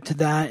subject to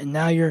that. And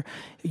now you're,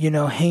 you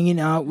know, hanging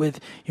out with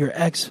your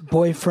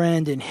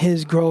ex-boyfriend and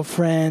his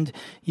girlfriend.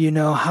 You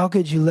know, how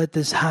could you let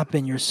this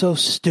happen? You're so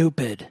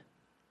stupid.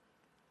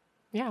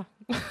 Yeah.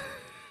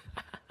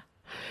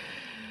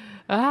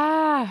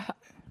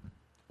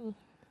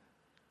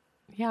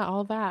 Yeah,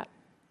 all that.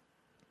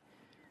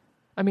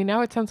 I mean,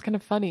 now it sounds kind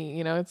of funny,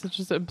 you know, it's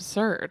just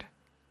absurd.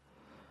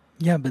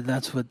 Yeah, but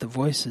that's what the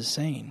voice is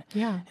saying.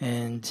 Yeah.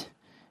 And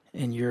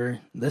you're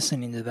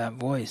listening to that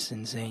voice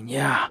and saying,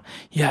 yeah,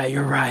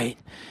 you're right.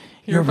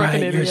 You're right.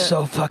 Idiot. You're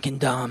so fucking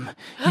dumb.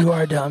 You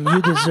are dumb.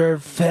 You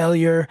deserve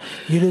failure.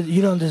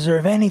 You don't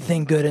deserve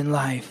anything good in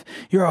life.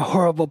 You're a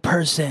horrible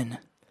person.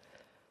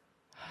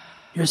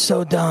 You're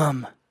so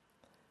dumb.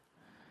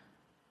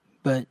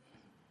 But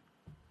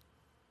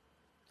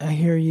I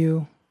hear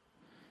you.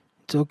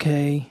 It's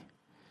okay.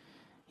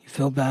 You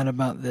feel bad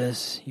about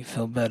this. You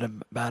feel bad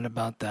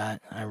about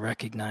that. I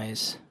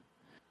recognize.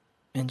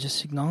 And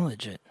just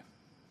acknowledge it.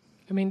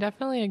 I mean,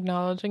 definitely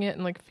acknowledging it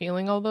and like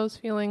feeling all those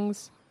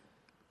feelings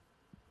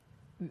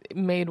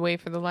made way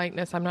for the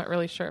lightness. I'm not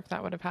really sure if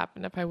that would have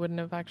happened if I wouldn't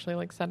have actually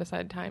like set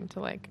aside time to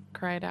like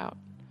cry it out.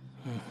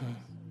 Mm-hmm.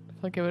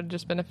 Like it would have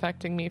just been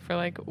affecting me for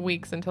like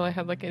weeks until I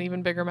had like an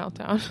even bigger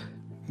meltdown.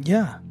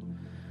 Yeah.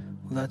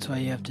 Well, that's why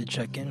you have to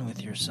check in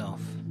with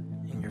yourself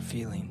and your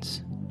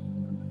feelings.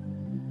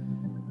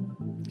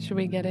 Should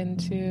we get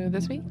into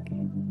this week?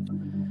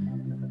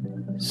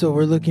 So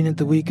we're looking at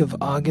the week of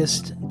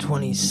August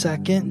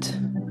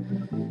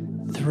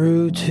 22nd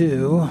through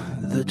to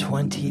the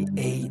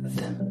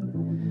 28th.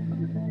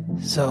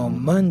 So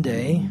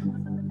Monday,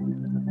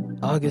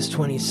 August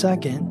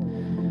 22nd,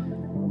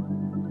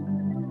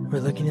 we're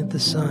looking at the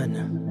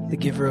sun, the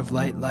giver of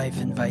light, life,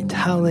 and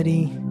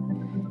vitality,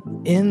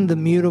 in the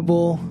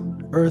mutable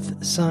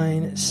earth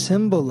sign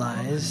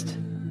symbolized.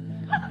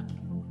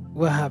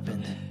 What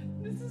happened?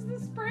 This is the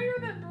sprayer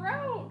that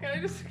broke. I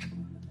just...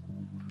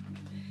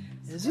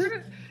 Is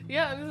it?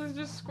 Yeah, and this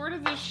just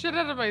squirted this shit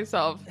out of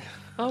myself.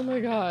 Oh my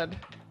god.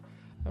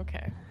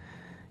 Okay.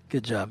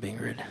 Good job,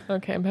 Ingrid.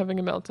 Okay, I'm having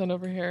a meltdown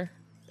over here.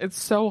 It's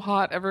so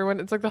hot, everyone.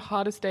 It's like the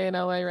hottest day in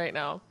LA right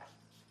now.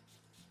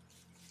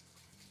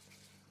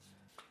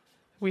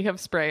 We have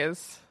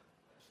sprays.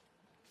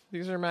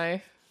 These are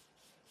my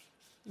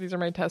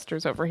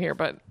testers over here,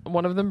 but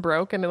one of them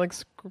broke and it like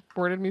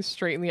squirted me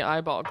straight in the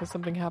eyeball because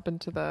something happened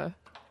to the...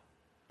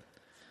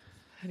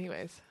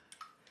 Anyways.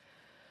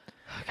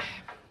 Okay.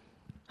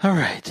 All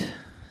right.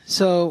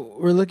 So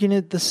we're looking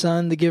at the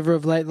sun, the giver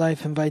of light,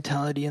 life, and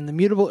vitality, and the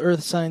mutable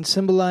earth sign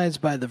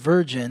symbolized by the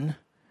Virgin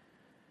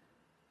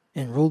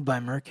and ruled by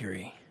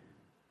Mercury,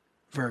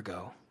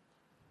 Virgo.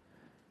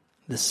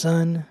 The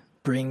sun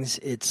brings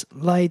its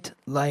light,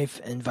 life,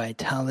 and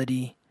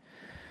vitality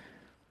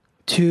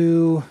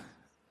to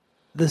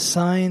the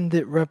sign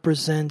that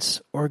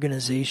represents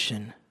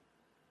organization,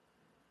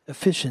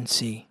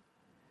 efficiency,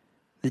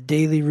 the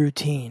daily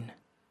routine,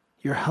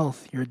 your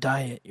health, your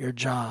diet, your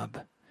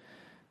job.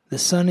 The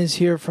sun is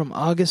here from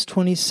August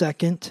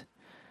 22nd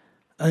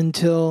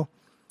until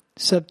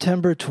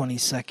September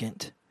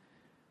 22nd.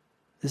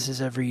 This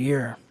is every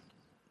year.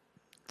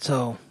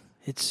 So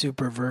it's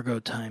super Virgo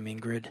time,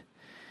 Ingrid.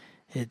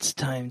 It's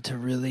time to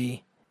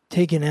really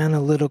take an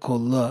analytical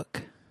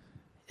look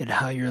at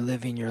how you're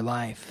living your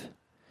life.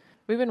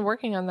 We've been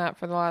working on that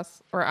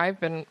I've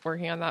been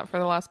working on that for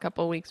the last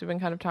couple of weeks. We've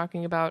been kind of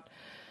talking about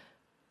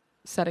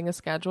setting a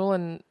schedule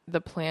and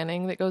the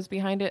planning that goes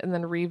behind it, and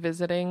then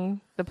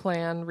revisiting the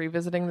plan,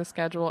 revisiting the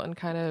schedule, and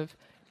kind of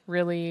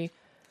really,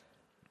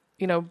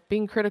 you know,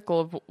 being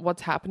critical of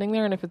what's happening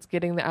there and if it's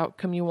getting the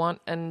outcome you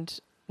want, and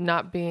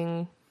not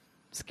being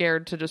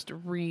scared to just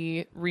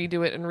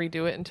redo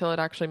it until it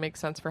actually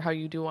makes sense for how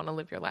you do want to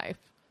live your life.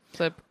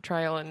 It's a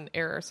trial and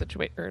error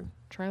situation, or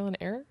trial and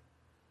error?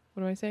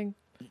 What am I saying?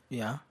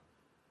 Yeah,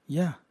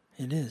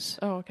 it is.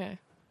 Oh, okay.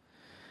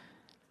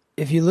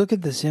 If you look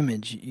at this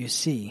image, you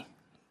see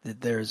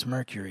that there is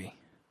Mercury,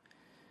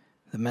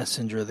 the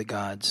messenger of the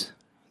gods,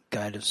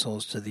 guide of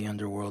souls to the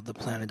underworld, the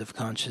planet of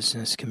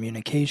consciousness,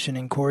 communication,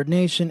 and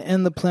coordination,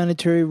 and the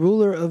planetary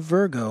ruler of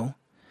Virgo,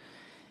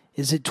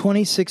 is at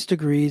 26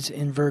 degrees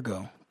in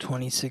Virgo,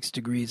 26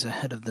 degrees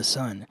ahead of the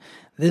sun.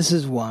 This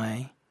is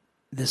why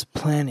this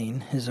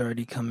planning has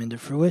already come into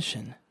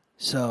fruition.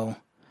 So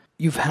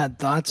you've had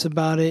thoughts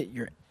about it,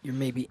 you're You're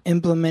maybe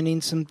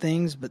implementing some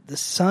things, but the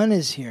sun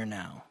is here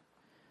now.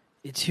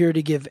 It's here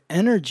to give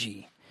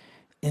energy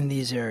in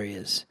these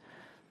areas.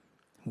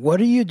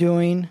 What are you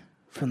doing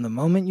from the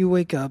moment you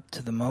wake up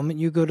to the moment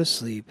you go to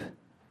sleep?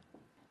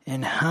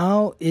 And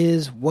how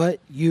is what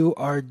you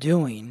are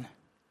doing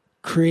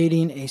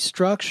creating a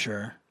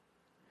structure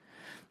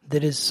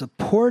that is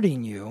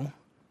supporting you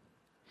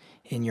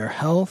in your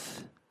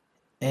health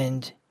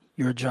and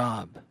your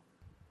job?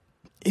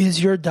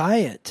 Is your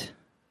diet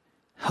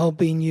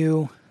helping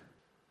you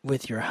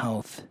with your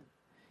health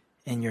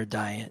and your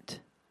diet?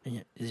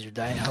 Is your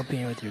diet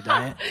helping you with your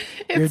diet?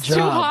 It's your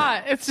too job.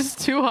 hot. It's just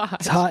too hot.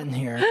 It's hot in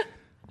here.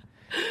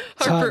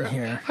 It's hot in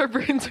here. Our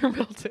brains are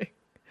melting.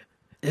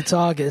 It's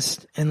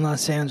August in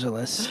Los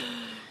Angeles.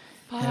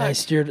 Fuck. And I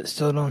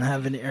still don't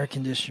have an air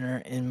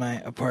conditioner in my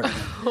apartment.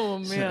 Oh,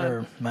 man.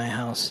 Or my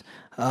house.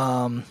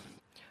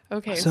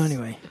 Okay. So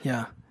anyway,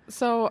 yeah.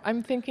 So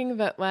I'm thinking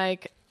that,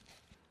 like,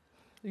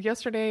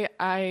 yesterday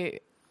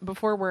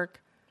before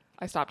work,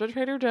 I stopped at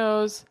Trader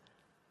Joe's.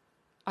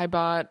 I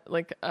bought,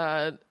 like,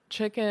 a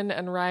chicken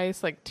and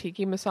rice, like,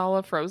 tiki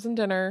masala frozen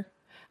dinner.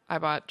 I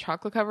bought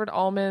chocolate-covered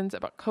almonds. I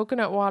bought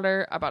coconut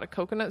water. I bought a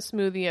coconut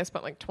smoothie. I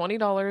spent, like,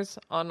 $20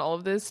 on all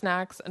of these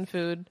snacks and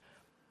food.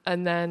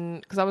 And then,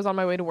 because I was on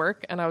my way to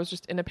work, and I was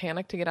just in a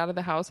panic to get out of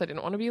the house. I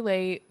didn't want to be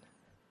late.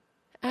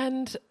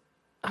 And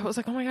I was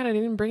like, oh, my God, I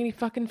didn't even bring any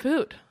fucking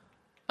food.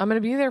 I'm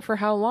going to be there for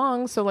how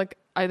long? So, like,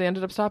 I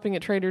ended up stopping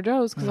at Trader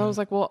Joe's because I was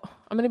like, well,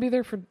 I'm going to be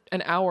there for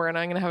an hour, and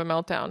I'm going to have a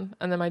meltdown.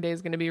 And then my day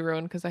is going to be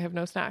ruined because I have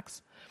no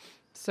snacks.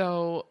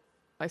 So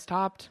I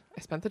stopped.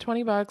 I spent the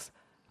 $20.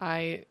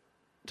 I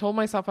told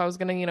myself I was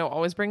going to,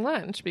 always bring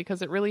lunch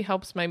because it really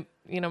helps my,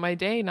 my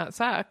day not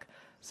suck.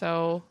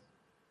 So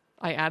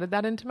I added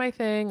that into my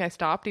thing. I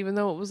stopped, even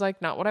though it was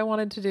like not what I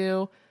wanted to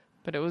do,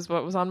 but it was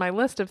what was on my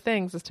list of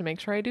things, is to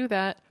make sure I do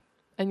that.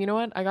 And you know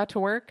what? I got to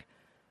work.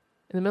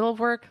 In the middle of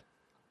work,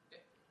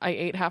 I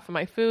ate half of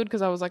my food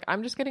because I was like,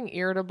 I'm just getting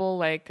irritable.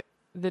 Like,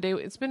 the day,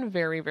 it's been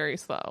very, very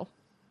slow.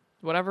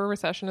 Whatever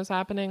recession is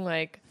happening,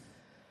 like,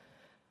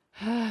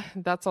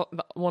 that's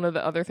one of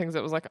the other things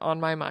that was like on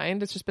my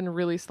mind. It's just been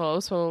really slow.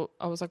 So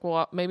I was like,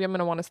 well, maybe I'm going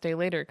to want to stay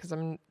later because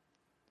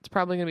it's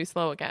probably going to be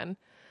slow again.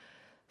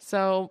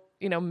 So,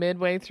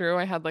 midway through,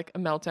 I had like a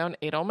meltdown,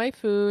 ate all my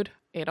food,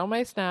 ate all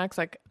my snacks.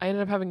 Like, I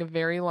ended up having a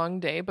very long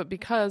day, but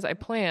because I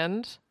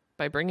planned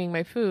by bringing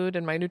my food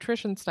and my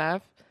nutrition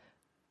stuff,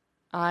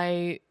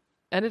 I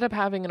ended up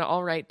having an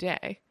all right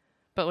day.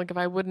 But like, if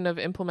I wouldn't have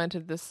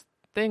implemented this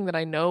thing that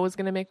I know is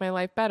going to make my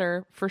life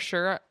better, for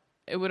sure,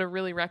 it would have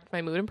really wrecked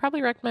my mood and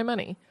probably wrecked my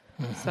money.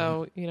 Mm-hmm.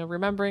 So,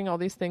 remembering all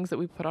these things that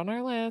we put on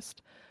our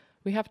list,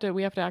 we have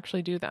to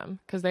actually do them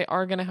because they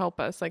are going to help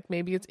us. Like,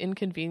 maybe it's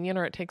inconvenient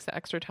or it takes the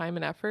extra time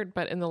and effort,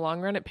 but in the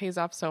long run, it pays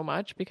off so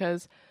much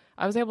because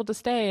I was able to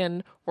stay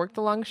and work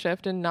the long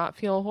shift and not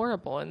feel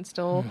horrible and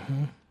still,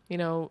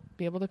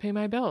 be able to pay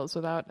my bills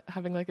without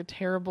having like a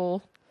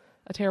terrible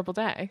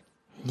day.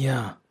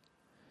 Yeah.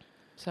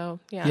 So,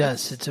 yeah.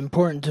 Yes, it's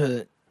important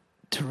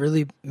to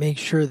really make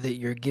sure that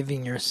you're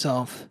giving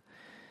yourself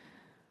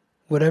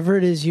whatever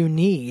it is you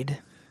need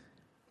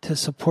to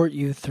support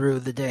you through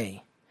the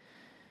day.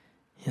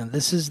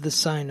 This is the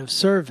sign of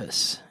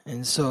service.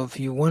 And so if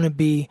you want to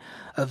be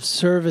of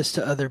service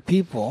to other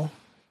people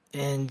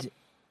and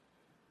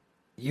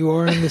you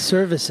are in the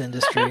service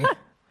industry,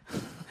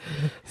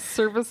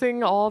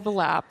 servicing all the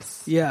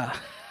laps. Yeah.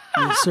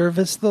 You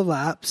service the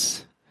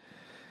laps.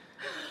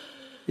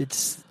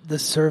 It's the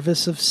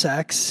service of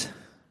sex,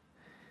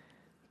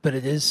 but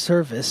it is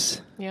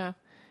service. Yeah.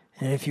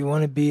 And if you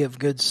want to be of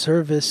good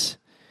service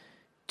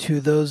to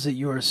those that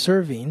you are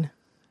serving,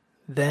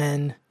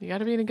 then you got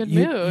to be in a good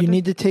mood. You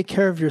need to take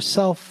care of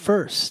yourself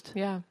first.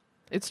 Yeah.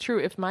 It's true.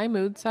 If my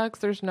mood sucks,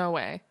 there's no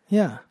way.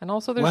 Yeah. And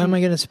also why am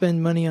I going to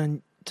spend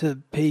money to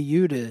pay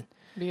you to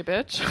be a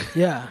bitch?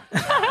 Yeah.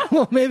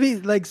 Well, maybe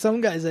like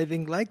some guys I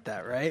think like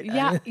that, right?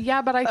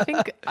 Yeah, but I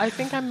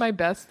think I'm my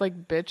best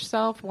like bitch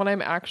self when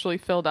I'm actually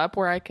filled up,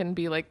 where I can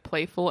be like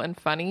playful and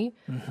funny,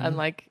 and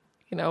like,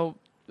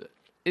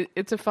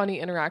 it's a funny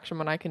interaction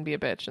when I can be a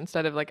bitch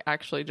instead of like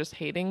actually just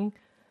hating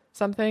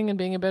something and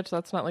being a bitch.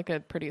 That's not like a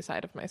pretty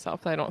side of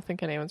myself that I don't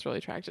think anyone's really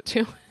attracted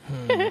to,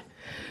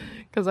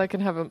 because I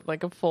can have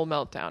a full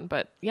meltdown.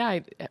 But yeah,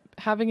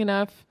 having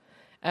enough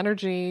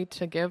energy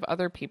to give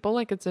other people,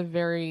 like, it's a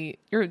very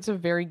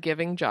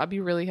giving job.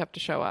 You really have to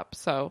show up.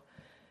 So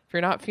if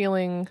you're not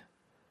feeling,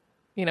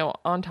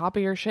 on top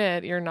of your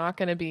shit, you're not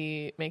going to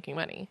be making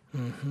money.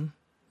 Mm-hmm.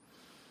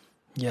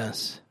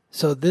 Yes.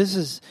 So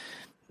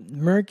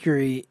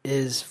Mercury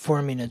is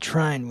forming a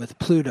trine with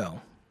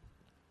Pluto,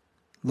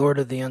 Lord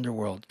of the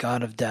underworld,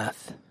 god of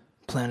death,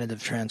 planet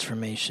of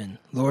transformation,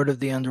 Lord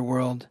of the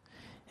underworld,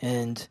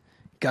 and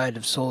guide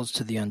of souls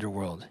to the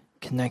underworld,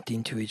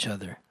 connecting to each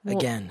other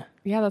again.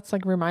 Yeah, that's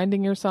like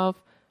reminding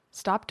yourself,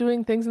 stop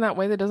doing things in that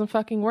way that doesn't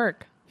fucking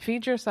work.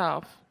 Feed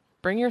yourself.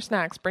 Bring your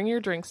snacks, bring your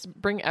drinks,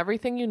 bring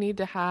everything you need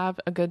to have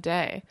a good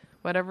day.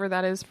 Whatever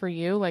that is for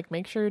you, like,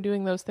 make sure you're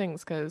doing those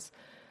things, because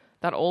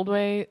that old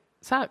way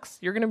sucks.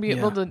 You're going to be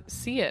able to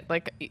see it.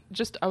 Like,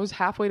 just, I was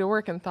halfway to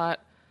work and thought,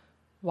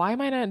 why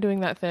am I not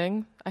doing that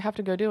thing? I have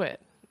to go do it.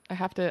 I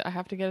have to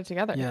get it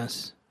together.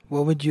 Yes.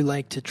 What would you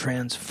like to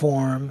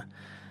transform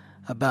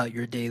about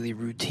your daily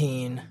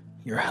routine,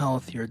 your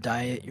health, your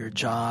diet, your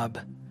job,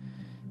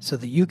 so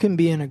that you can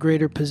be in a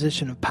greater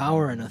position of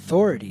power and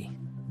authority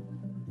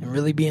and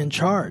really be in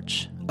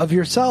charge of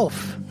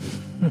yourself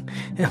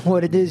and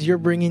what it is you're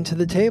bringing to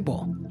the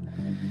table?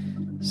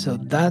 So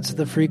that's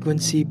the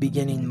frequency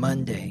beginning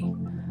Monday,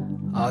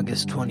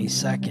 August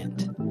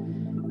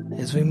 22nd.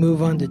 As we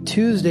move on to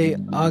Tuesday,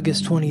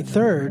 August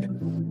 23rd,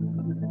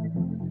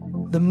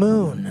 the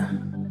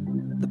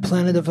moon, the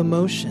planet of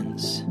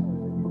emotions,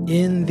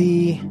 in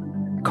the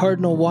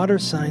cardinal water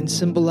sign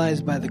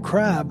symbolized by the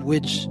crab,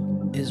 which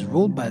is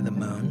ruled by the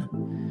moon,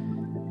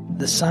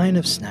 the sign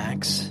of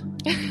snacks,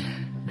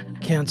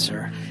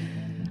 Cancer.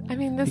 I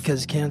mean,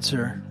 because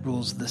Cancer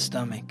rules the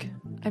stomach.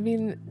 I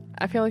mean,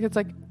 I feel like it's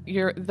like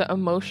the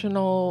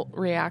emotional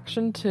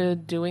reaction to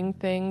doing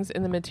things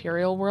in the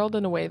material world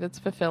in a way that's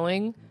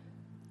fulfilling.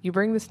 You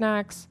bring the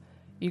snacks,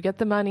 you get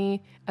the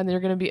money, and then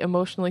you're going to be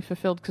emotionally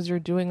fulfilled because you're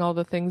doing all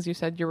the things you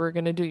said you were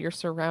going to do. You're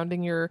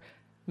surrounding your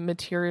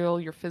material,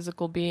 your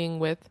physical being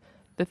with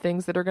the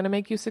things that are going to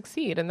make you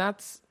succeed. And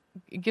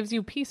it gives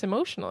you peace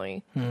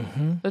emotionally.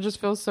 Mm-hmm. It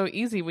just feels so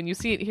easy. When you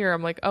see it here,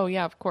 I'm like, oh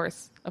yeah, of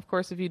course. Of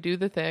course, if you do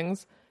the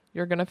things,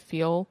 you're going to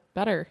feel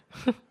better.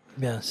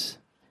 Yes.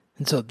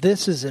 And so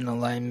this is in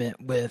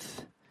alignment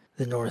with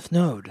the North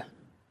Node,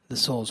 the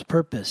soul's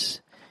purpose,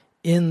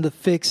 in the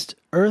fixed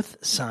earth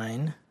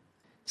sign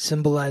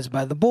symbolized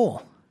by the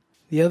bull.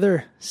 The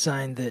other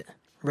sign that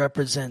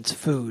represents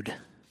food,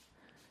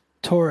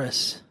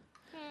 Taurus.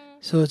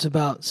 So it's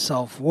about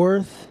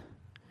self-worth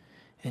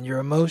and your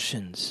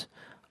emotions.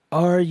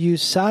 Are you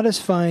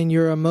satisfying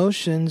your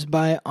emotions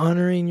by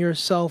honoring your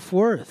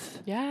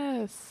self-worth?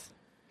 Yes.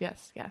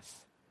 Yes,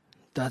 yes.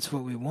 That's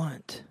what we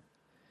want.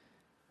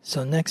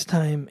 So next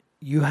time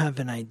you have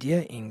an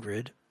idea,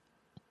 Ingrid,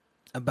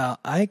 about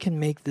I can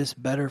make this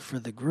better for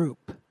the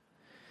group,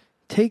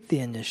 take the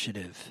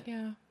initiative.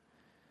 Yeah.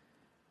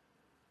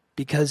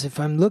 Because if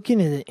I'm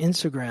looking at an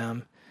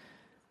Instagram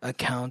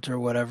account or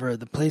whatever,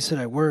 the place that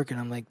I work, and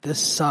I'm like, this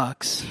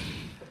sucks,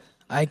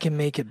 I can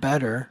make it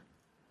better.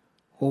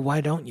 Well,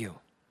 why don't you?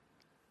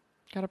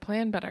 Got to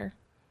plan better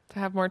to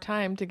have more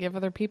time to give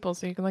other people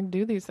so you can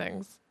do these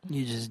things.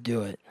 You just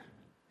do it.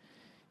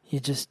 You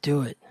just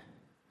do it.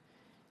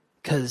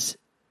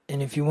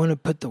 And if you want to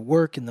put the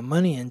work and the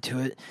money into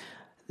it,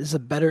 this is a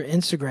better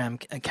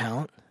Instagram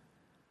account.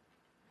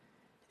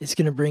 It's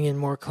going to bring in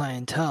more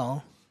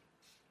clientele,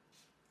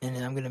 and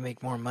then I'm going to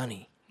make more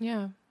money.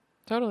 Yeah,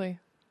 totally.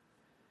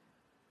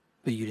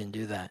 But you didn't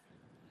do that.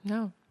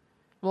 No.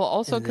 Well,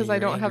 also because I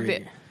don't have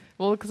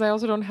because I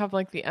also don't have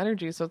the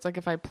energy. So it's like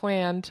if I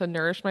plan to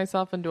nourish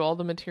myself and do all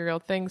the material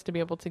things to be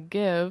able to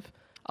give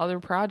other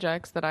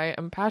projects that I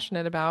am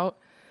passionate about,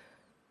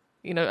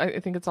 I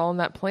think it's all in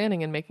that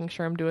planning and making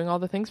sure I'm doing all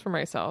the things for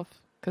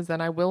myself, because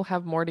then I will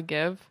have more to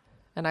give,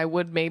 and I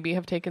would maybe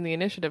have taken the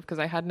initiative because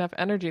I had enough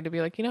energy to be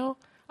like,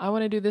 I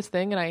want to do this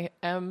thing and I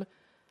am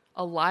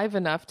alive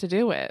enough to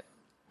do it.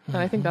 And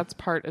I think that's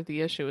part of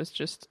the issue, is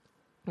just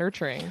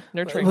nurturing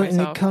myself. And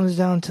it comes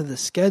down to the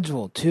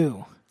schedule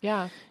too.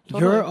 Yeah,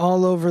 totally. You're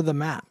all over the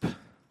map.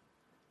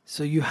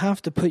 So you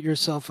have to put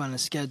yourself on a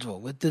schedule.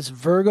 With this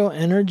Virgo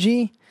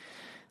energy,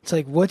 it's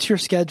like, what's your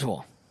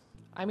schedule?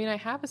 I mean, I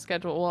have a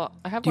schedule. Well,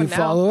 I have one now. Do you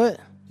follow it?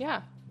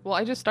 Yeah. Well,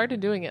 I just started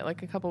doing it a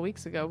couple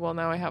weeks ago. Well,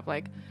 now I have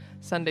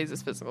Sundays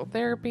is physical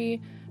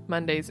therapy,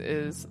 Mondays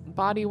is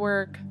body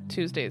work,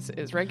 Tuesdays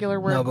is regular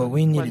work. No, but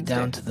we need it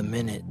down to the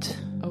minute.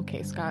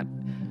 Okay, Scott.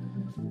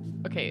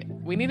 Okay,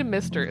 we need a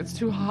mister. It's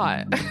too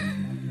hot.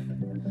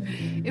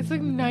 It's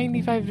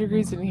 95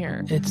 degrees in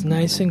here. It's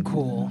nice and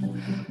cool.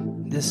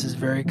 This is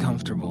very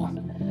comfortable.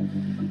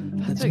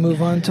 Let's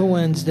move on to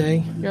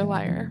Wednesday. You're a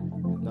liar.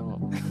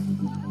 No.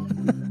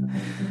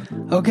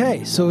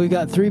 Okay, so we've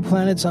got 3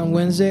 planets on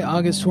Wednesday,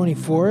 August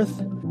 24th.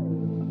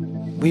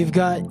 We've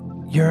got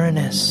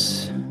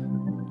Uranus,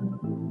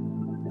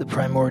 the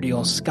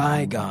primordial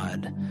sky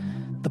god,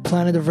 the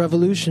planet of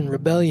revolution,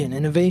 rebellion,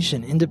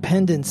 innovation,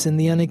 independence, and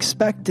the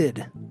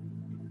unexpected,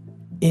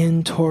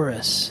 in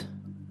Taurus.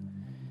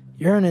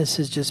 Uranus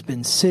has just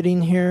been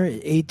sitting here at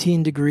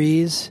 18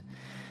 degrees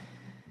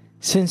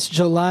since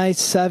July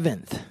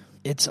 7th.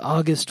 It's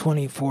August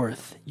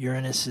 24th.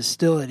 Uranus is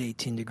still at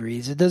 18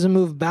 degrees. It doesn't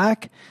move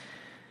back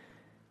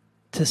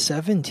to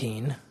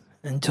 17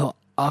 until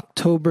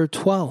October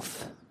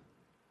 12th,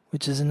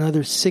 which is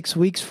another 6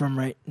 weeks from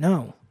right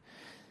now.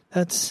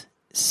 That's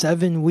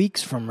 7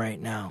 weeks from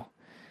right now.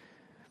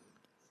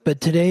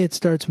 But today it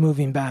starts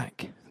moving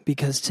back,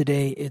 because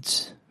today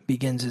it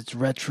begins its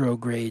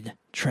retrograde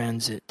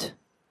transit.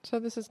 So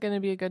this is going to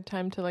be a good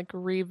time to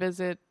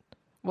revisit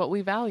what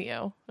we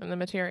value in the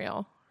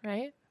material,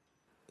 right?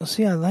 Well,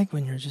 see, I like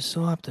when you're just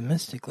so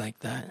optimistic like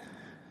that,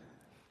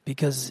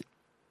 because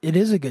it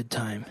is a good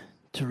time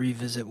to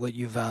revisit what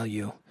you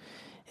value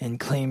and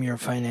claim your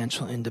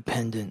financial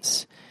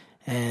independence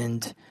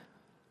and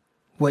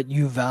what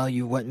you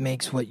value, what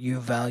makes what you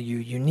value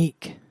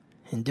unique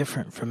and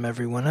different from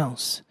everyone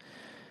else.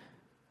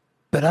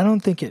 But I don't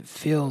think it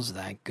feels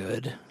that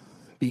good,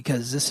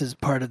 because this is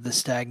part of the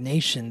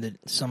stagnation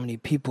that so many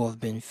people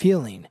have been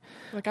feeling.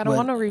 Like, I don't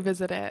want to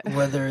revisit it.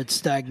 Whether it's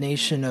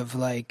stagnation of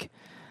like,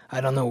 I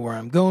don't know where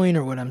I'm going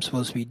or what I'm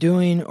supposed to be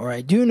doing, or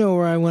I do know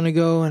where I want to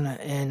go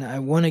and I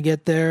want to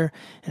get there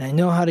and I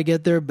know how to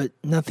get there, but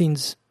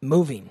nothing's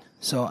moving.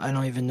 So I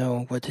don't even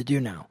know what to do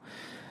now.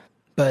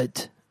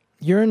 But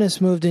Uranus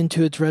moved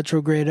into its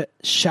retrograde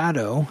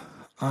shadow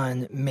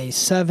on May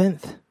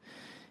 7th.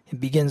 It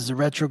begins the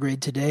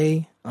retrograde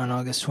today on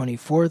August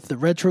 24th. The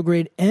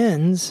retrograde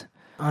ends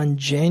on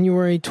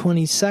January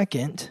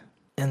 22nd,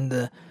 and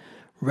the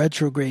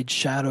retrograde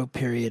shadow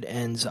period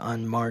ends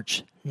on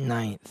March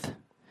 9th.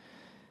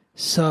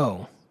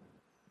 So,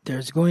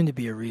 there's going to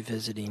be a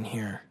revisiting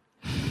here.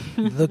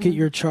 Look at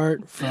your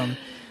chart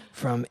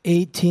from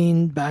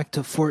 18 back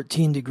to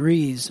 14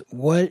 degrees.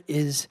 What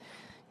is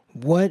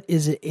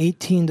it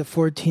 18 to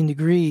 14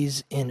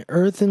 degrees in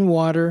earth and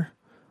water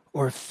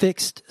or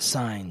fixed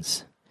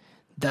signs?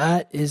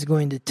 That is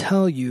going to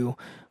tell you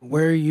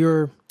where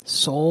your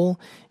soul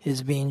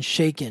is being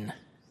shaken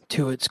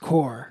to its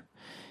core.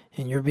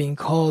 And you're being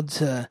called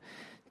to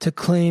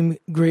claim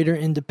greater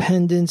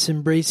independence,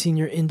 embracing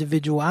your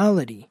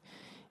individuality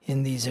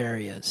in these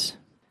areas.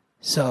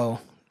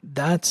 So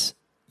that's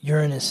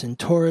Uranus and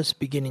Taurus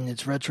beginning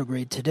its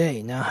retrograde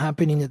today. Now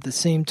happening at the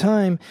same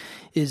time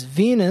is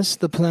Venus,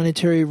 the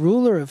planetary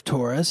ruler of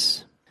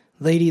Taurus,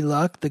 Lady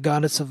Luck, the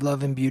goddess of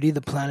love and beauty,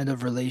 the planet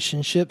of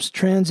relationships,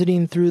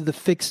 transiting through the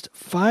fixed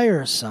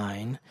fire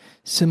sign,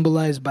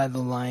 symbolized by the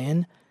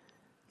lion,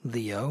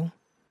 Leo,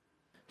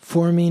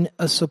 forming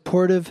a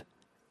supportive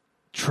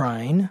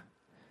trine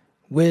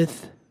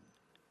with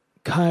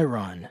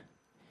Chiron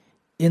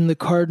in the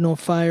cardinal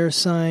fire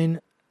sign,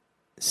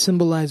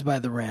 symbolized by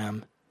the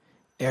ram,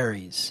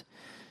 Aries.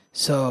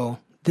 So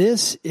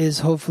this is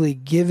hopefully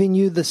giving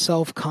you the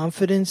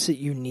self-confidence that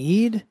you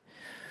need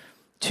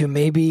to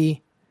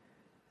maybe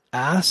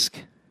ask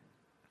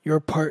your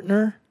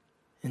partner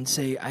and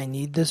say, I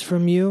need this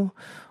from you,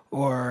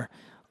 or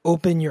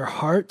open your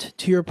heart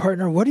to your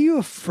partner. What are you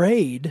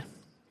afraid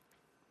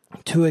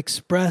to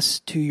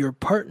express to your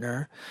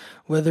partner,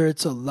 whether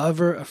it's a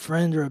lover, a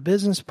friend, or a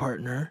business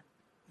partner,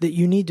 that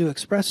you need to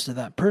express to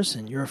that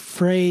person? You're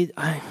afraid,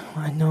 I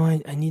know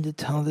I need to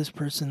tell this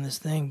person this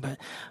thing, but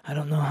I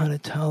don't know how to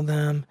tell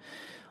them.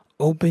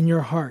 Open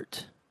your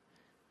heart.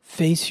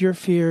 Face your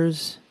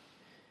fears.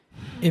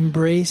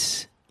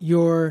 Embrace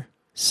your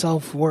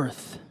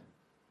self-worth.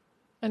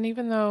 And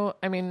even though,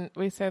 I mean,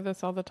 we say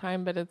this all the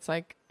time, but it's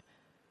like,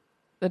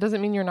 that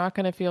doesn't mean you're not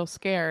going to feel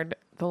scared.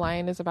 The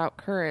lion is about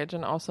courage.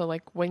 And also,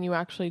 like, when you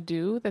actually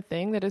do the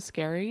thing that is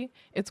scary,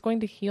 it's going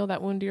to heal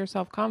that wound to your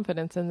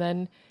self-confidence. And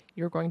then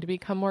you're going to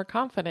become more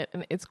confident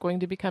and it's going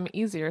to become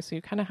easier. So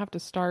you kind of have to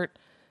start,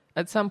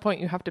 at some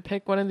point, you have to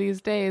pick one of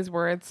these days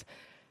where it's,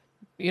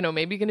 you know,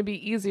 maybe going to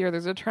be easier.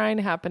 There's a trine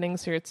happening.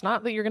 So it's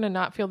not that you're going to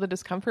not feel the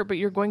discomfort, but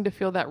you're going to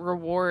feel that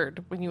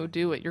reward when you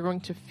do it. You're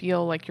going to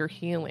feel like you're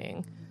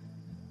healing.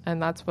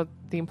 And that's what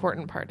the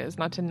important part is,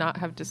 not to not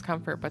have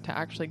discomfort, but to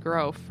actually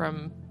grow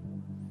from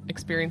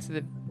experiencing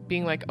the,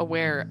 being like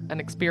aware and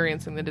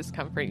experiencing the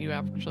discomfort. You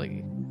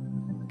actually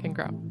can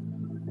grow.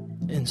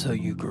 And so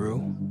you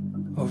grew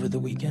over the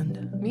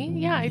weekend? Me?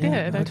 Yeah, I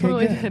did. I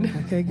totally did.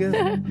 Okay,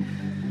 good.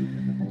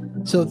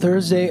 So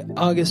Thursday,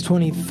 August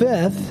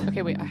 25th.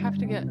 Okay, wait, I have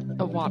to get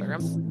a water.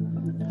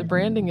 The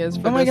branding is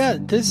for Oh my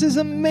God, this is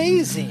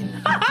amazing.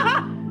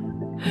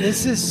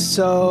 This is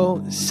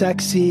so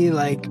sexy,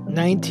 like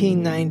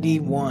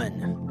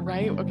 1991.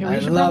 Right? Okay, I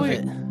love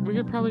it. We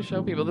could probably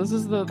show people. This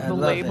is the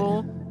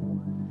label.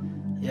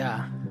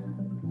 Yeah.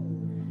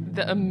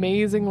 The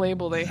amazing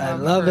label they have.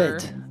 I love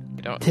it.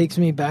 Takes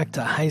me back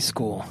to high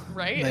school.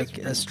 Right? Like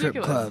a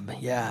strip club.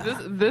 Yeah.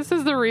 This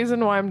is the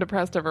reason why I'm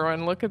depressed,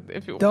 everyone. Look at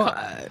if you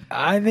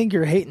I think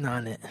you're hating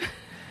on it.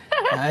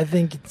 I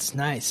think it's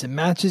nice. It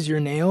matches your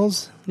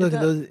nails. Look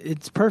at those.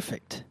 It's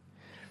perfect.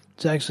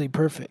 It's actually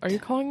perfect. Are you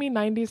calling me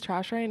 90s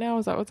trash right now?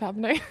 Is that what's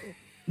happening?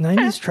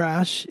 90s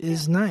trash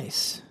is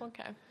nice.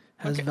 Okay.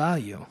 Has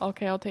value.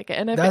 Okay, I'll take it.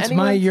 And if that's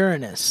my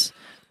Uranus.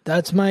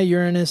 That's my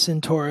Uranus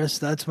in Taurus.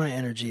 That's my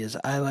energy, is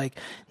I like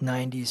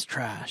 90s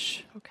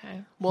trash.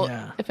 Okay.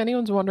 Well, if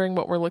anyone's wondering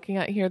what we're looking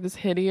at here, this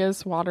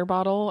hideous water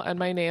bottle and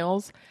my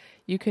nails,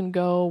 you can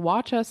go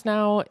watch us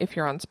now. If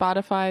you're on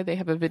Spotify, they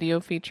have a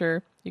video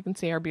feature. You can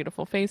see our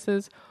beautiful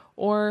faces,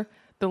 or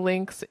the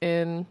links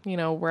in, you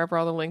know, wherever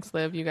all the links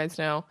live, you guys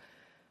know.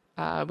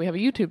 We have a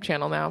YouTube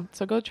channel now.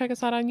 So go check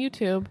us out on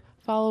YouTube.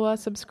 Follow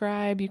us,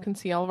 subscribe. You can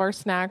see all of our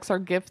snacks, our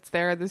gifts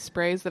there, the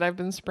sprays that I've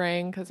been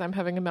spraying because I'm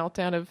having a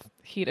meltdown of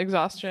heat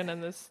exhaustion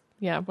and this,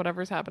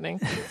 whatever's happening.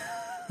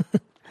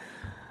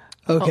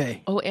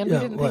 Okay. Oh, and we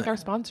didn't thank our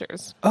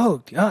sponsors.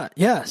 Oh, God,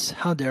 yes.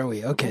 How dare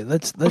we? Okay,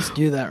 let's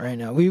do that right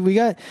now. We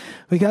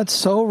got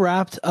so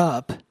wrapped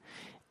up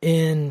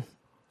in,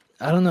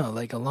 I don't know,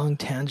 like a long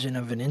tangent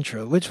of an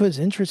intro, which was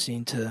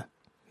interesting to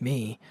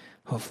me,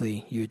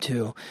 hopefully you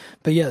too.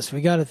 But yes,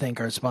 we got to thank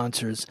our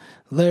sponsors: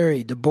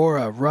 Larry,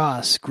 Deborah,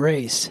 Ross,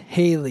 Grace,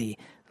 Haley,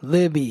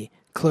 Libby,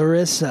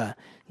 Clarissa,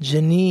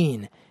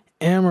 Janine,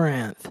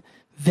 Amaranth,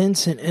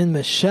 Vincent and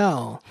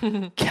Michelle,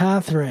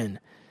 Catherine,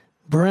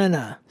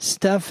 Brenna,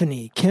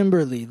 Stephanie,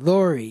 Kimberly,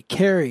 Lori,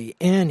 Carrie,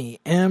 Annie,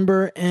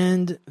 Amber,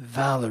 and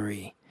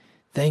Valerie.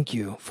 Thank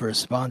you for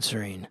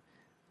sponsoring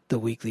the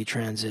Weekly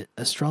Transit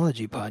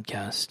Astrology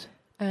Podcast.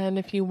 And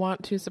if you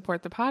want to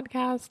support the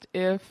podcast,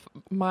 if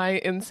my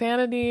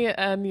insanity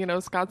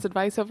and, Scott's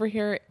advice over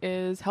here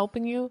is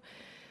helping you,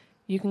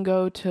 you can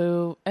go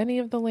to any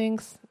of the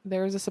links.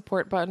 There's a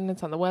support button.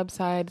 It's on the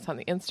website. It's on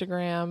the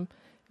Instagram.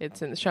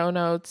 It's in the show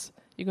notes.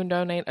 You can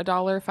donate $1,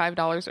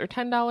 $5, or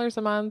 $10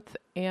 a month,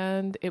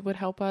 and it would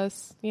help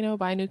us,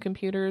 buy new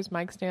computers,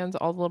 mic stands,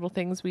 all the little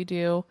things we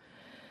do.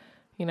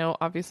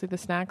 Obviously the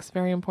snacks,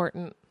 very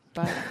important.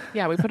 But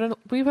yeah, we put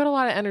a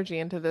lot of energy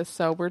into this,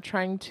 so we're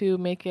trying to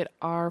make it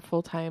our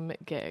full-time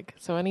gig.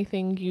 So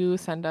anything you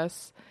send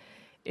us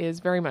is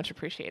very much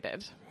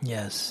appreciated.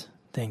 Yes,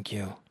 thank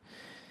you.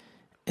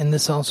 And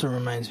this also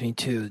reminds me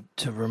to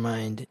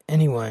remind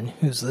anyone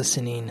who's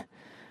listening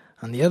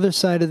on the other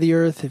side of the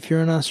earth, if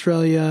you're in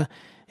Australia,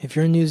 if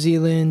you're in New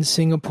Zealand,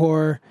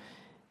 Singapore,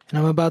 and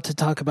I'm about to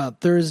talk about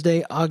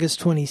Thursday,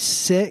 August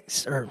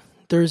 26th, or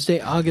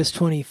Thursday, August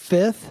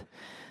 25th,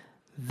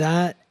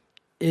 that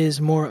is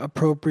more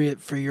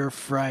appropriate for your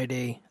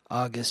Friday,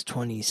 August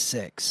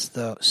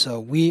 26th. So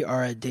we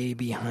are a day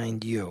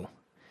behind you.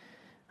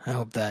 I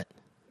hope that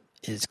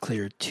is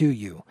clear to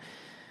you.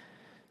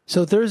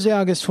 So Thursday,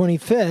 August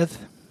 25th,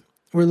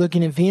 we're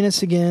looking at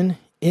Venus again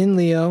in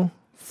Leo,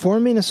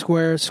 forming a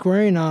square,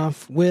 squaring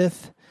off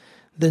with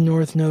the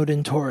North Node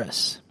in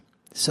Taurus.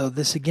 So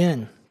this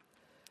again,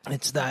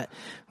 it's that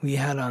we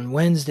had on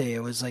Wednesday.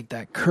 It was like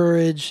that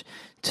courage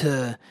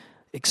to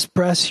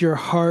express your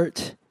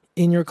heart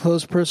in your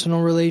close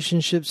personal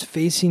relationships,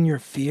 facing your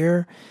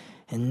fear.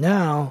 And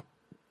now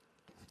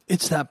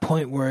it's that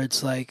point where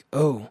it's like,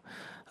 did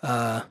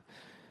I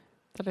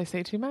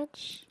say too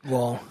much?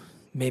 Well,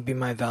 maybe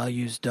my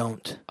values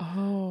don't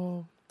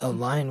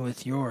align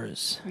with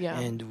yours. Yeah.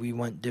 And we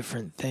want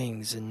different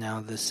things, and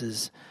now this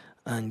is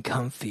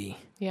uncomfy.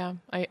 Yeah,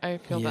 I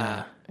feel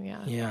that.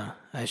 Yeah. Yeah.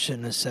 I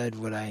shouldn't have said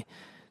what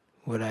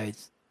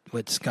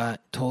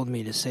Scott told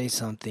me to say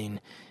something,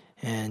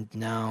 and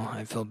now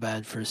I feel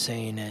bad for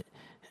saying it.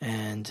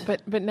 And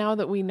but now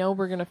that we know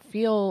we're going to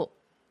feel,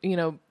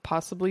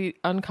 possibly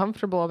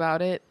uncomfortable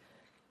about it,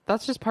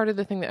 that's just part of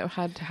the thing that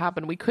had to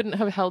happen. We couldn't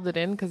have held it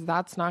in because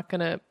that's not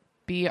going to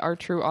be our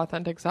true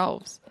authentic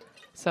selves.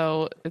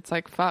 So it's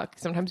like, fuck,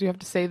 sometimes you have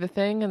to say the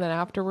thing, and then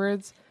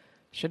afterwards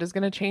shit is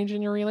going to change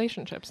in your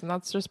relationships. And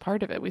that's just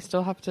part of it. We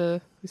still have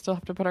to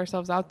put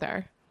ourselves out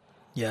there.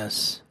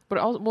 Yes. But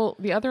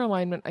the other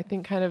alignment, I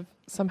think, kind of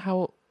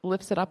somehow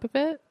lifts it up a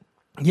bit.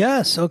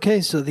 Yes. Okay.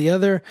 So the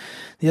other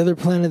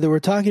planet that we're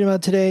talking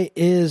about today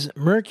is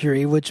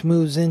Mercury, which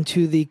moves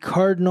into the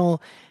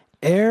cardinal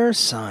air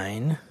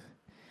sign,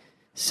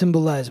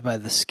 symbolized by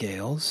the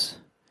scales,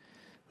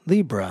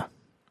 Libra.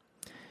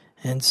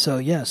 And so,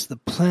 yes, the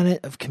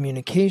planet of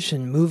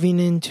communication moving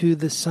into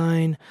the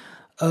sign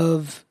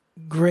of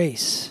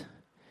grace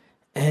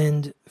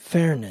and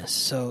fairness.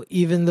 So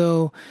even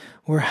though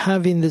we're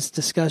having this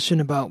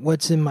discussion about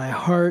what's in my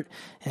heart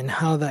and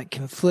how that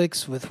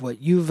conflicts with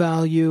what you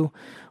value,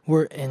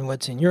 and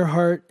what's in your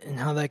heart and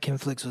how that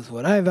conflicts with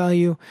what I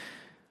value,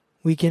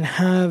 we can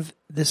have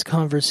this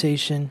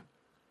conversation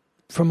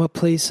from a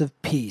place of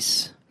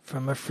peace,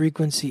 from a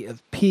frequency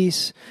of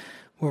peace,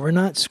 where we're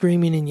not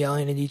screaming and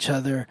yelling at each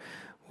other,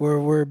 where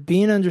we're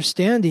being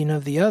understanding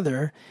of the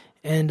other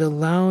and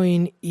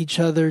allowing each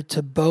other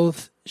to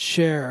both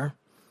share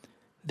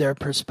their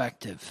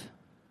perspective.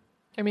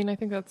 I mean, I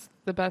think that's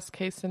the best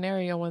case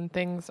scenario when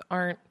things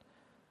aren't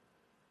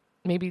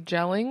maybe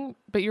gelling,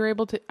 but you're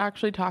able to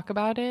actually talk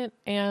about it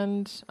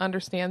and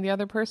understand the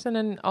other person.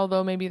 And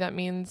although maybe that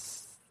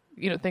means,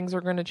 things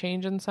are going to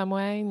change in some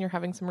way and you're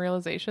having some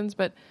realizations,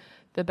 but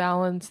the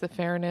balance, the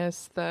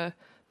fairness, the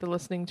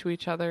listening to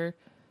each other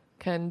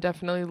can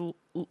definitely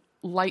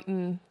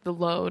lighten the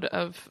load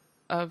of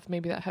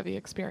maybe that heavy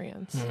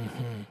experience.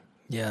 Mm-hmm.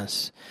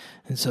 Yes.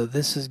 And so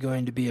this is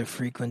going to be a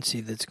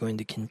frequency that's going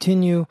to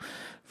continue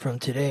from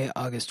today,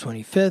 August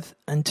 25th,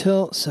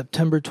 until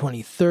September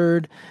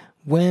 23rd,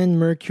 when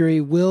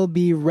Mercury will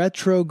be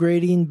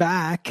retrograding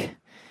back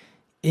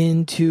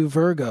into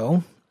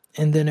Virgo,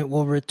 and then it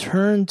will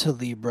return to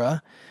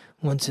Libra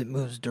once it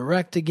moves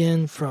direct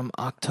again from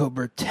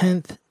October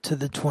 10th to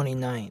the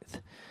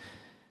 29th.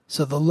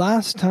 So the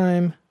last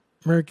time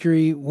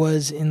Mercury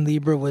was in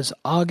Libra was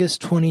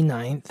August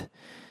 29th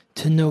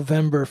to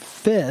November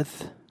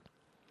 5th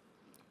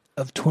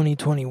of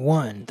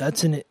 2021.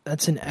 That's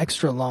an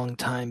extra long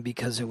time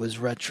because it was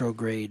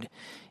retrograde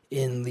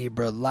in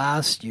Libra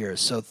last year.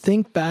 So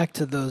think back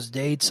to those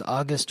dates,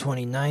 August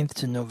 29th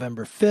to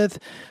November 5th,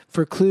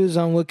 for clues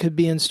on what could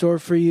be in store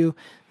for you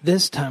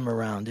this time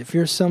around. If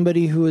you're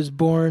somebody who is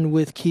born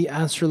with key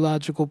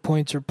astrological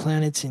points or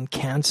planets in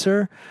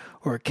Cancer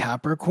or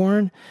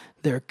Capricorn,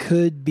 There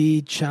could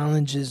be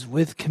challenges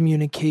with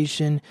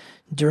communication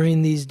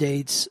during these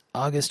dates,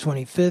 August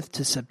 25th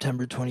to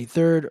September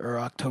 23rd or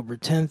October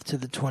 10th to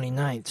the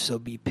 29th. So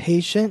be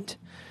patient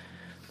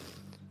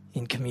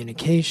in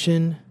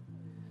communication,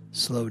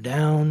 slow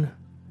down,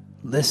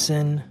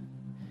 listen,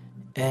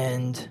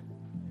 and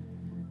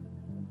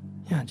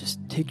just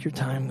take your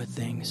time with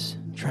things.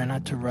 Try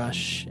not to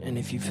rush, and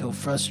if you feel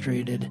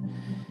frustrated,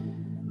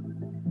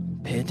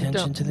 pay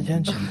attention to the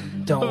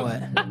tension. Don't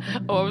what?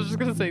 Oh, I was just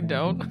going to say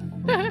don't.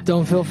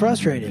 Don't feel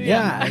frustrated.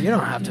 Yeah, you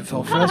don't have to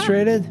feel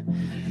frustrated.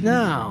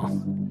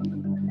 No.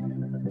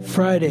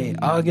 Friday,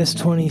 August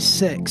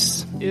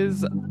 26th.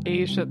 Is a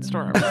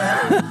shitstorm.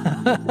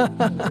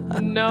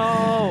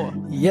 No.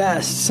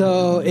 Yes,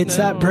 so it's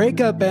that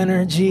breakup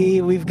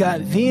energy. We've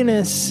got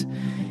Venus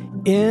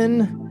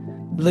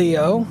in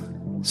Leo,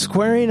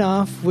 squaring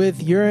off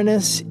with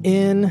Uranus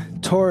in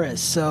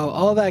Taurus. So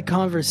all that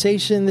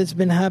conversation that's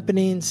been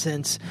happening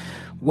since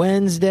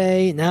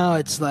Wednesday, now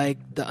it's like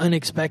the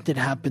unexpected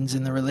happens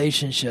in the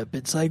relationship.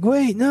 It's like,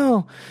 wait,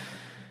 no,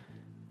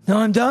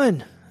 I'm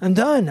done.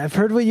 I've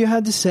heard what you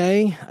had to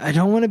say. I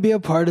don't want to be a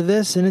part of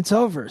this, and it's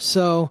over.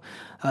 So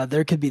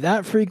there could be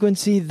that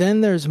frequency.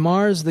 Then there's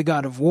Mars, the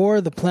god of war,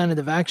 the planet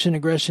of action,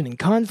 aggression, and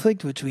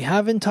conflict, which we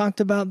haven't talked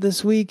about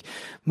this week,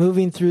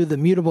 moving through the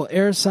mutable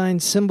air sign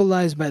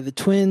symbolized by the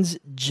twins,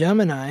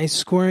 Gemini,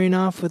 squaring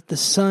off with the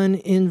sun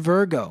in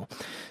Virgo.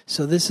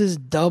 So this is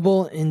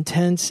double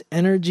intense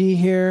energy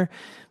here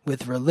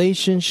with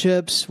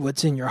relationships,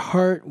 what's in your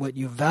heart, what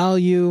you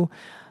value.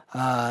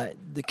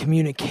 The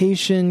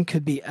communication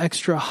could be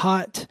extra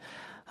hot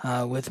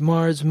with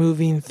Mars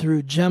moving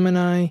through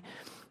Gemini.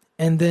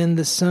 And then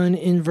the sun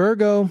in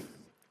Virgo,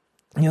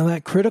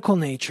 that critical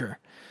nature.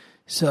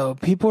 So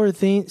people are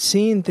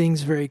seeing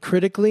things very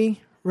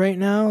critically right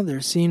now.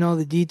 They're seeing all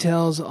the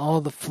details,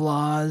 all the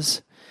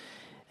flaws.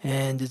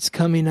 And it's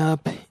coming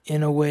up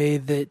in a way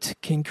that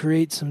can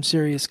create some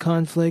serious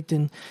conflict,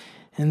 and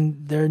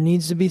there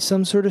needs to be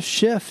some sort of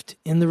shift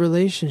in the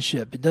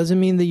relationship. It doesn't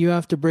mean that you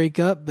have to break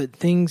up, but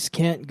things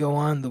can't go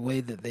on the way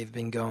that they've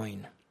been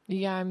going.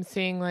 Yeah, I'm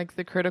seeing like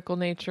the critical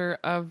nature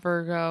of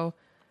Virgo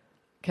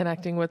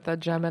connecting with the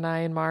Gemini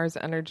and Mars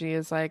energy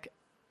is like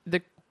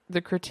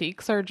the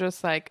critiques are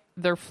just like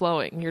they're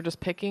flowing. You're just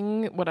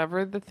picking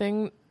whatever the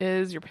thing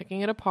is, you're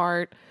picking it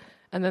apart,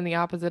 and then the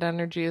opposite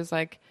energy is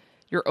like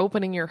you're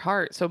opening your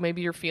heart. So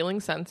maybe you're feeling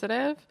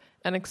sensitive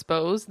and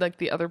exposed, like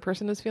the other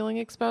person is feeling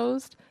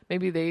exposed.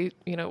 Maybe they,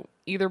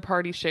 either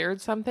party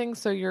shared something.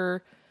 So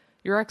you're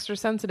extra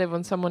sensitive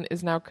when someone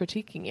is now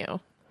critiquing you.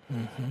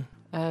 Mm-hmm.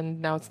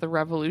 And now it's the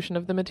revolution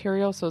of the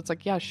material. So it's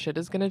like, yeah, shit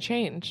is going to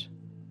change.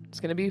 It's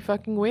going to be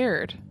fucking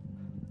weird.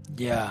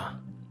 Yeah.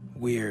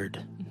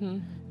 Weird. Mm-hmm.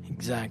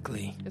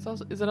 Exactly. Is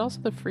it also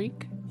the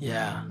freak?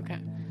 Yeah. Okay.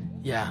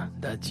 Yeah,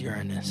 that's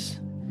Uranus.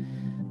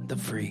 The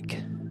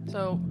freak.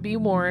 So be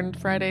warned,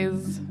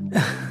 Friday's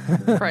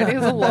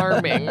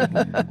alarming.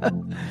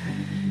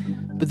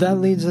 But that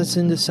leads us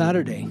into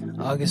Saturday,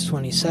 August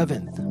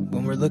 27th,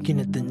 when we're looking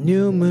at the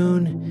new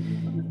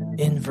moon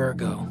in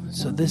Virgo.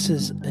 So this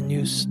is a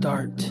new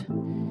start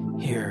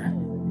here.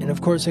 And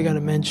of course, I got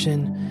to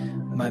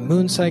mention my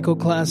moon cycle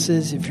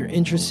classes. If you're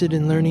interested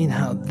in learning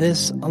how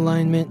this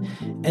alignment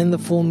and the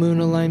full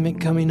moon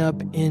alignment coming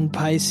up in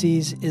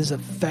Pisces is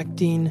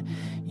affecting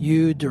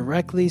you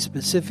directly,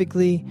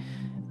 specifically,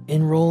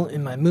 enroll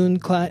in my moon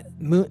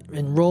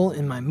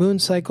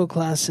cycle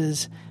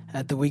classes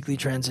at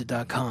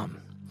theweeklytransit.com.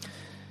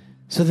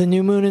 So the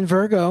new moon in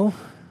Virgo.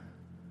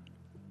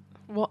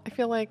 Well, I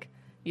feel like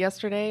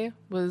yesterday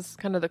was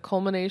kind of the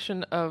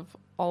culmination of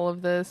all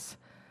of this.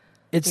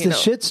 It's the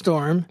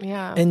shitstorm.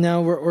 Yeah. And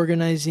now we're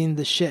organizing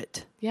the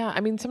shit. Yeah. I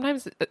mean,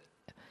 sometimes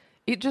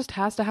it just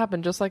has to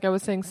happen. Just like I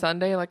was saying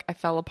Sunday, like I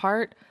fell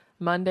apart.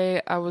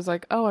 Monday, I was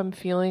like, oh, I'm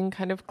feeling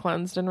kind of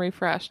cleansed and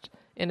refreshed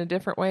in a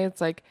different way.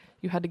 It's like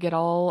you had to get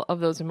all of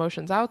those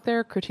emotions out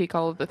there, critique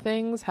all of the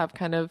things, have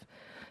kind of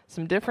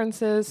some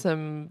differences,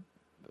 some,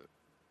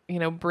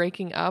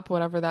 breaking up,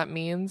 whatever that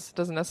means.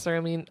 Doesn't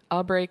necessarily mean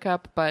a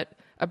breakup, but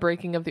a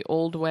breaking of the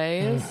old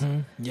ways.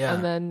 Mm-hmm. Yeah.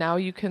 And then now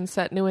you can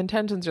set new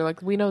intentions. You're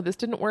like, we know this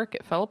didn't work.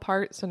 It fell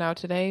apart. So now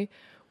today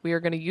we are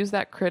going to use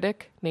that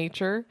critic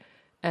nature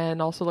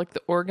and also like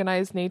the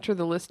organized nature,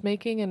 the list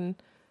making, and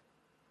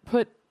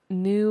put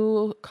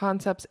new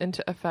concepts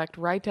into effect.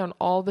 Write down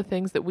all the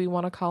things that we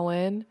want to call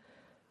in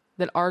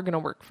that are going to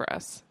work for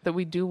us, that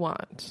we do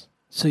want.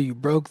 So you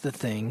broke the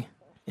thing,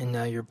 and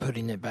now you're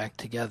putting it back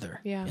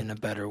together in a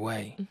better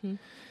way. Mm-hmm.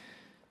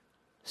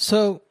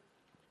 So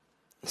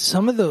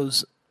some of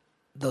those,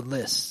 the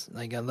lists,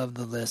 like I love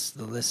the list.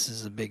 The list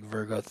is a big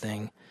Virgo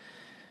thing.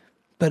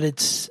 But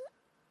it's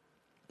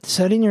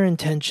setting your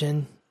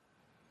intention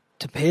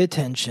to pay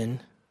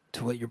attention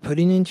to what you're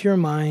putting into your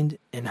mind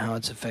and how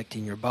it's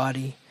affecting your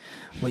body,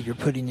 what you're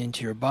putting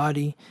into your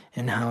body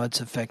and how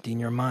it's affecting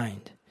your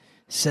mind.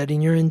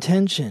 Setting your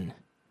intention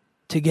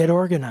to get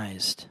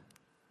organized,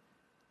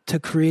 to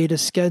create a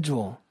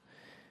schedule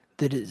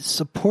that is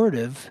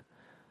supportive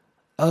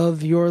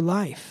of your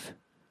life,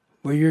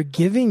 where you're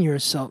giving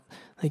yourself,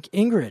 like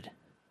Ingrid,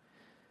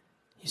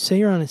 You say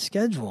you're on a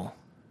schedule,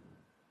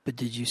 but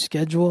did you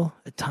schedule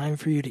a time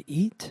for you to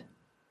eat?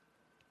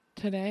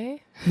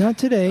 Today? Not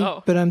today,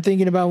 but I'm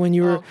thinking about when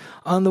you were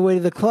on the way to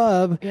the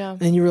club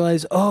and you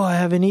realize, I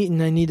haven't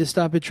eaten. I need to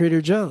stop at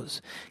Trader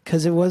Joe's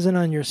because it wasn't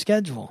on your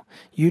schedule.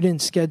 You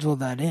didn't schedule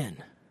that in.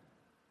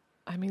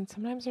 I mean,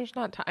 sometimes there's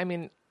not time. I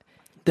mean,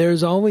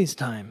 there's always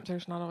time.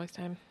 There's not always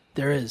time.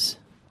 There is.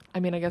 I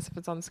mean, I guess if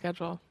it's on the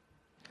schedule.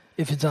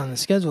 If it's on the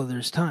schedule,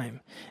 there's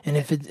time. And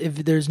if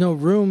there's no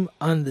room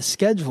on the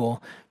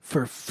schedule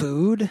for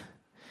food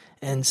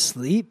and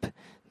sleep,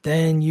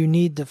 then you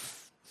need to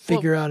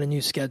figure out a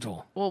new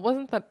schedule. Well, it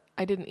wasn't that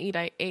I didn't eat.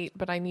 I ate,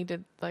 but I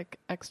needed like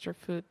extra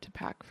food to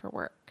pack for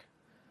work.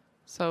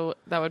 So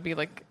that would be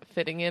like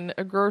fitting in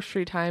a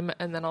grocery time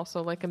and then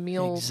also like a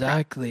meal.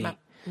 Exactly.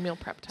 Meal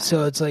prep time.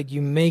 So it's like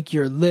you make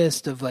your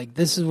list of like,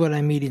 this is what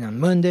I'm eating on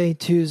Monday,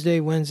 Tuesday,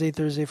 Wednesday,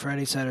 Thursday,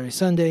 Friday, Saturday,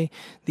 Sunday.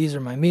 These are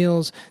my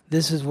meals.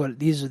 These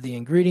are the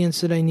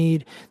ingredients that I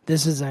need.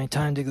 This is my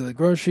time to go to the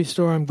grocery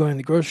store. I'm going to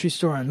the grocery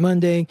store on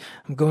Monday.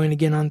 I'm going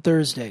again on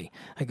Thursday.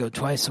 I go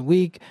twice a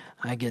week.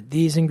 I get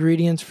these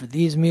ingredients for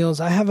these meals.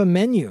 I have a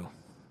menu.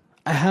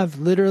 I have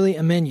literally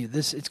a menu.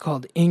 It's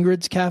called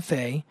Ingrid's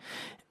Cafe,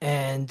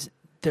 and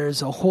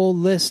there's a whole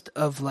list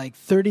of like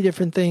 30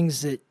 different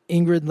things that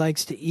Ingrid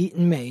likes to eat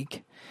and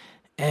make.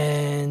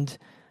 And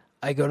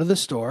I go to the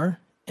store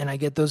and I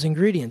get those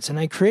ingredients and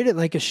I create it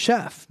like a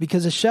chef,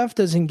 because a chef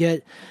doesn't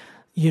get,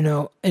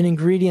 an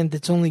ingredient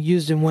that's only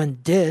used in one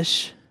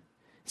dish.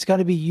 It's got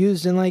to be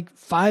used in like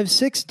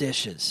 5-6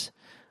 dishes.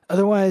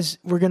 Otherwise,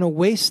 we're going to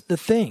waste the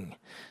thing.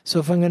 So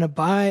if I'm going to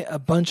buy a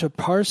bunch of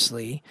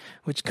parsley,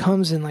 which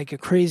comes in like a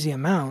crazy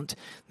amount,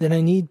 then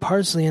I need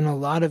parsley in a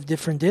lot of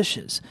different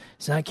dishes.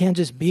 So I can't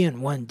just be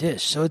in one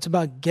dish. So it's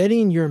about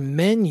getting your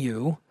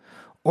menu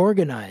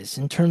organized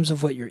in terms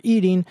of what you're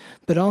eating,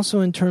 but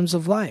also in terms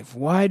of life.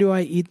 Why do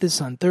I eat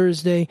this on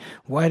Thursday?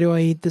 Why do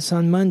I eat this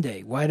on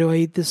Monday? Why do I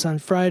eat this on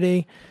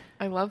Friday?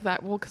 I love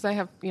that. Well, because I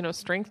have,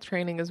 strength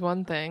training is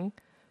one thing.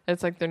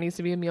 It's like there needs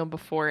to be a meal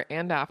before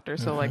and after.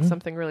 So like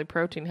something really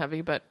protein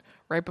heavy, but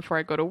right before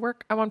I go to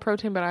work, I want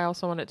protein, but I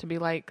also want it to be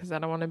light because I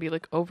don't want to be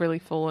like overly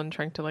full and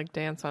trying to like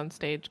dance on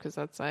stage because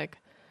that's like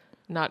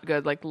not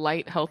good. Like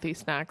light, healthy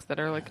snacks that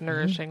are like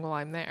nourishing while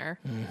I'm there.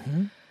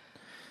 Mm-hmm.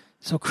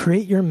 So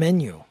create your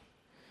menu.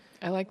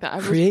 I like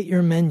that. Create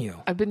your menu.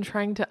 I've been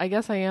trying to, I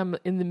guess I am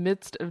in the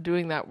midst of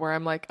doing that where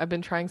I'm like, I've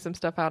been trying some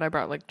stuff out. I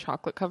brought like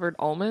chocolate covered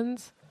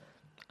almonds.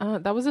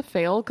 That was a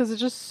fail because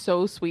it's just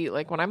so sweet.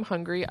 Like when I'm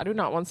hungry, I do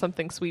not want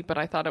something sweet, but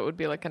I thought it would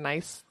be like a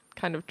nice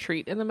kind of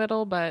treat in the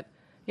middle. But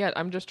yeah,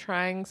 I'm just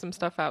trying some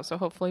stuff out. So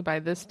hopefully by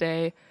this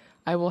day,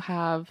 I will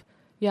have,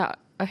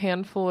 a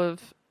handful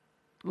of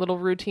little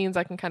routines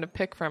I can kind of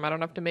pick from. I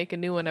don't have to make a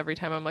new one every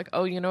time. I'm like,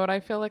 oh, you know what? I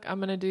feel like I'm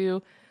going to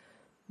do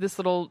this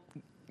little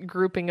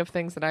grouping of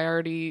things that I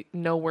already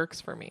know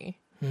works for me.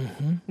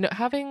 Mm-hmm. No,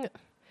 having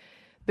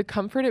the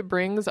comfort it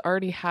brings,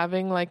 already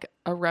having like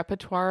a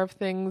repertoire of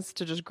things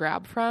to just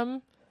grab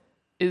from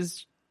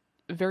is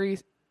very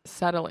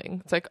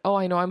settling. It's like, oh,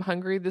 I know I'm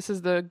hungry. This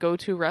is the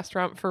go-to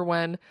restaurant for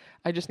when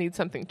I just need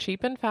something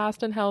cheap and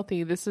fast and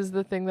healthy. This is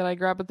the thing that I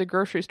grab at the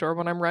grocery store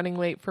when I'm running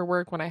late for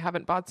work, when I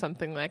haven't bought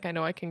something. Like I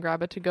know I can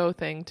grab a to-go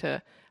thing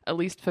to at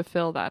least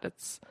fulfill that.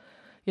 It's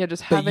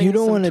just having some tools. But you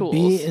don't want to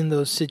be in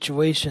those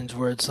situations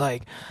where it's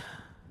like,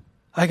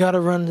 I got to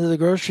run to the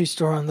grocery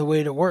store on the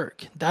way to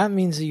work. That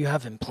means that you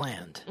haven't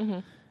planned. Mm-hmm.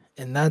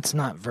 And that's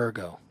not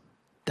Virgo.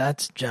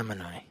 That's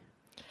Gemini.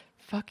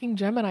 Fucking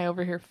Gemini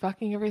over here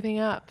fucking everything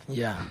up.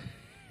 Yeah.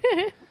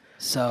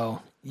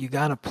 So you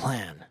got to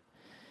plan.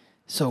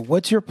 So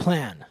what's your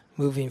plan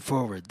moving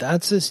forward?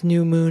 That's this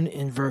new moon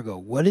in Virgo.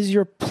 What is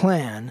your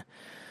plan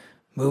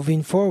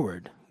moving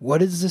forward?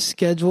 What is the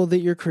schedule that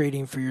you're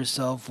creating for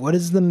yourself? What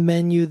is the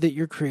menu that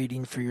you're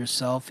creating for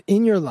yourself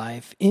in your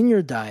life, in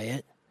your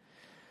diet?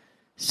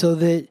 So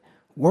that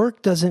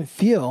work doesn't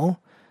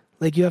feel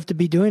like you have to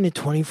be doing it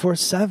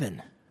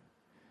 24/7.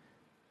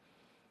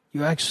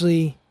 You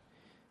actually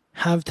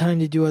have time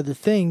to do other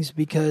things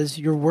because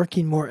you're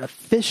working more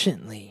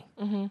efficiently.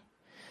 Mm-hmm.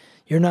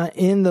 You're not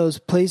in those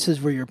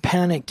places where you're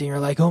panicked and you're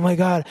like, oh my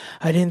God,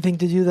 I didn't think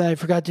to do that. I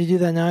forgot to do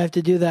that. Now I have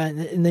to do that.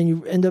 And then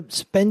you end up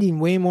spending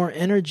way more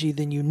energy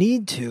than you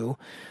need to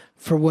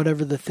for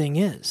whatever the thing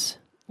is.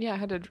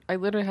 Yeah, I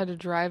literally had to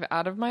drive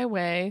out of my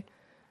way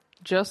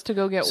just to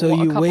go get so a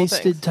couple you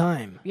wasted things.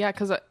 Time. Yeah,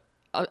 because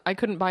I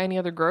couldn't buy any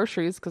other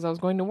groceries because I was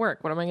going to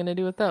work. What am I going to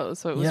do with those?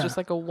 So it was just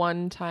like a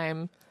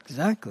one-time.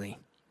 Exactly.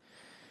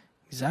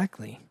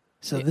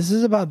 So this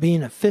is about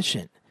being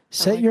efficient.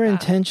 Set your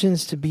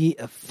intentions to be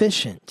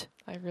efficient.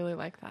 I really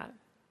like that.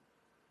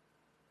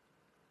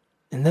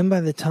 And then by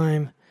the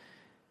time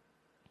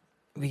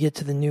we get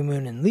to the new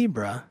moon in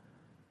Libra,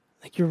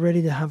 like you're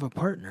ready to have a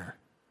partner.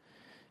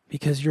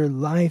 Because your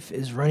life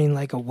is running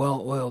like a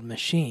well-oiled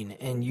machine,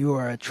 and you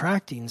are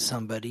attracting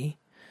somebody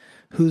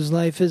whose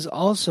life is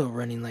also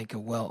running like a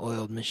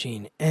well-oiled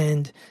machine.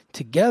 And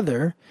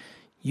together,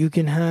 you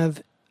can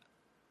have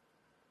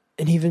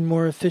an even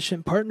more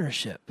efficient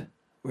partnership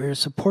where you're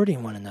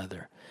supporting one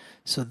another.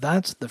 So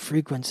that's the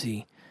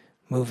frequency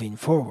moving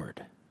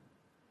forward.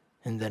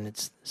 And then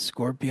it's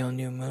Scorpio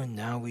new moon.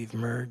 Now we've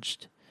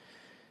merged.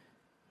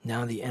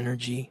 Now the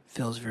energy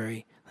feels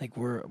very like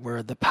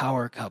we're the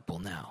power couple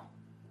now,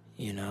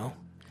 you know?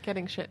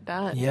 Getting shit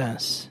done.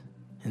 Yes.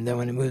 And then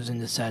when it moves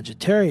into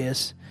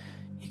Sagittarius,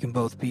 you can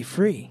both be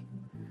free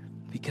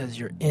because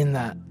you're in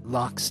that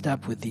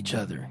lockstep with each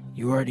other.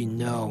 You already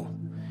know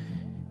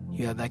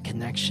you have that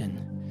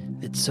connection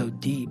that's so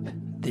deep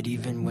that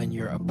even when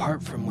you're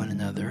apart from one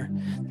another,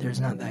 there's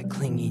not that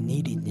clingy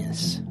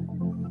neediness.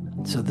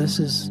 So this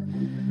is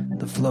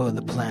the flow of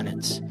the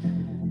planets.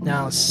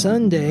 Now,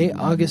 Sunday,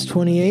 August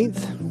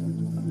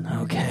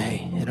 28th,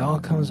 okay, it all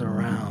comes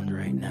around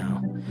right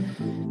now.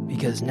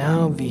 Because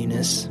now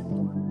Venus,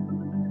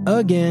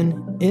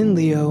 again, in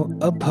Leo,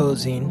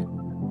 opposing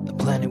the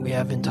planet we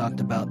haven't talked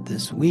about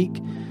this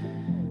week,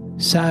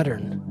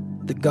 Saturn,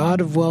 the god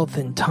of wealth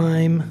and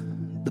time,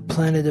 the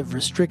planet of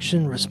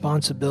restriction,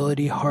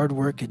 responsibility, hard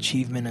work,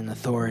 achievement, and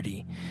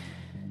authority.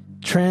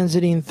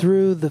 Transiting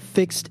through the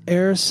fixed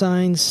air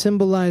signs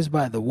symbolized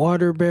by the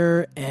water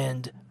bearer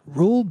and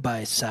ruled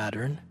by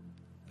Saturn,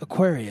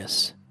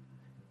 Aquarius.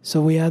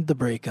 So we had the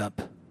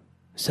breakup.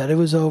 Said it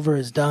was over,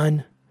 it's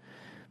done.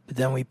 But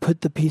then we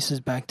put the pieces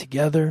back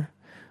together.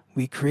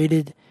 We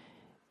created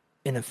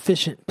an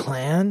efficient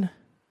plan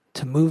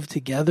to move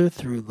together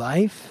through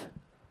life.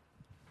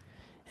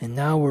 And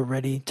now we're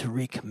ready to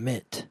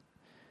recommit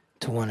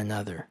to one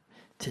another,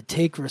 to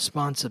take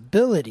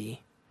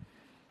responsibility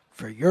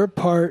for your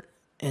part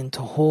and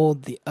to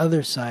hold the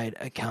other side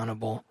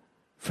accountable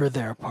for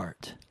their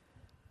part.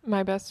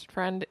 My best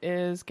friend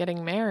is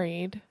getting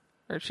married,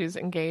 or she's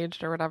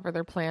engaged or whatever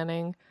they're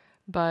planning,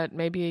 but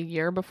maybe a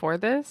year before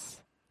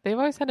this, they've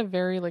always had a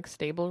very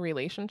stable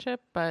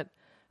relationship, but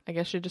I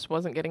guess she just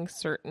wasn't getting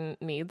certain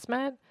needs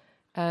met.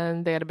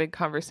 And they had a big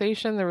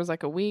conversation. There was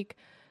a week.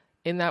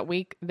 In that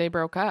week, they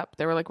broke up.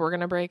 They were like, we're going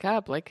to break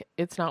up.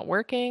 It's not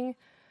working.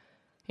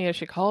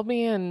 She called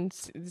me and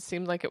it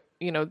seemed like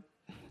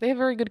they have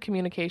very good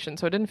communication.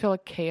 So it didn't feel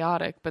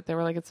chaotic, but they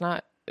were like, it's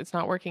not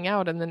working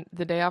out. And then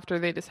the day after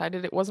they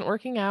decided it wasn't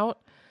working out,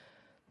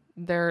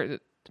 they're going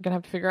to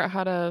have to figure out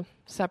how to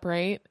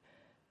separate.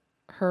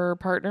 Her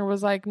partner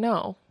was like,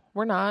 no,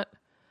 we're not.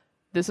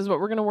 This is what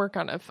we're going to work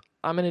on. If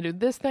I'm going to do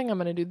this thing, I'm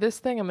going to do this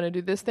thing, I'm going to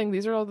do this thing.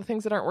 These are all the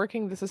things that aren't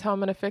working. This is how I'm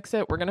going to fix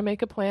it. We're going to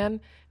make a plan.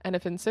 And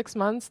if in 6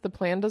 months the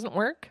plan doesn't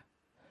work,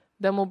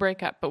 then we'll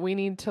break up. But we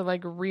need to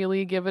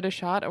really give it a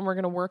shot, and we're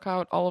going to work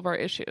out all of our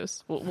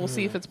issues. We'll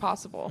see if it's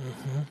possible.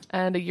 Mm-hmm.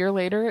 And a year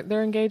later,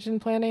 they're engaged in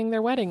planning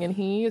their wedding, and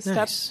he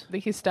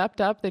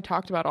stepped up. They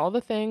talked about all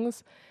the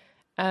things,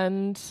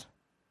 and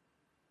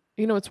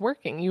it's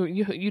working.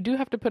 You do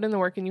have to put in the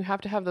work, and you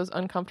have to have those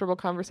uncomfortable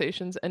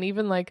conversations, and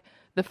even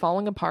the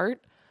falling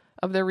apart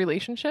of their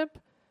relationship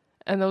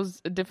and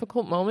those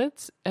difficult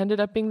moments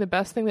ended up being the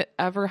best thing that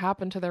ever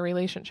happened to their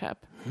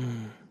relationship.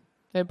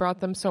 It brought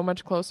them so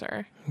much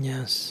closer.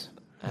 Yes.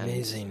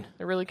 Amazing. And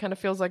it really kind of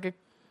feels like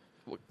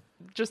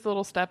just the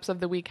little steps of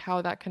the week,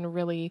 how that can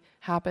really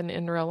happen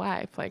in real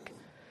life.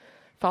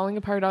 Falling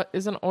apart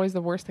isn't always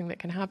the worst thing that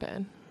can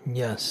happen.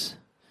 Yes.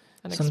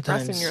 And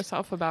expressing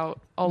yourself about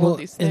all of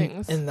these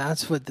things. And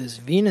that's what this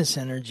Venus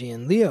energy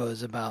in Leo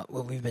is about.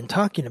 What we've been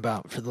talking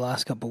about for the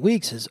last couple of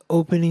weeks is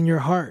opening your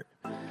heart.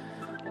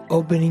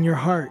 Opening your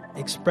heart.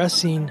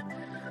 Expressing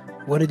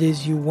what it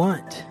is you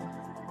want.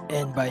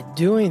 And by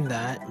doing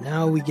that,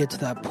 now we get to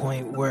that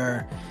point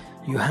where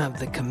you have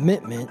the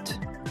commitment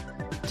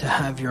to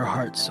have your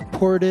heart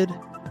supported,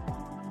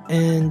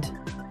 and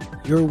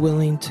you're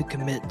willing to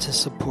commit to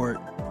support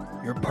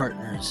your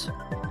partner's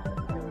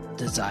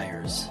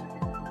desires.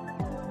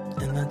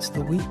 And that's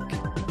the week.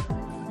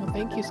 Well,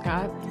 thank you,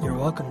 Scott. You're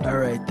welcome. All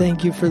right.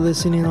 Thank you for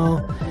listening all,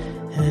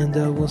 and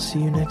we'll see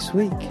you next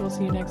week. We'll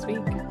see you next week.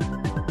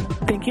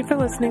 Thank you for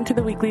listening to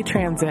The Weekly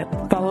Transit.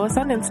 Follow us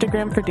on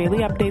Instagram for daily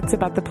updates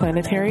about the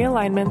planetary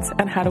alignments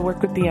and how to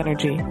work with the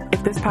energy.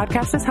 If this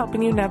podcast is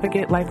helping you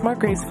navigate life more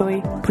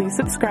gracefully, please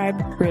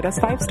subscribe, rate us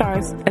 5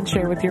 stars, and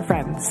share with your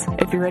friends.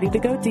 If you're ready to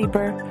go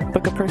deeper,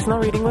 book a personal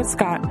reading with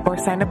Scott or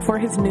sign up for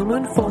his new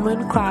moon, full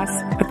moon class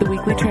at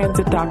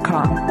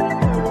theweeklytransit.com.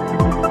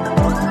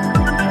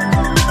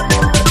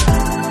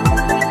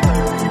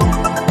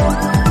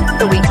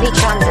 The Weekly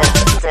Transit.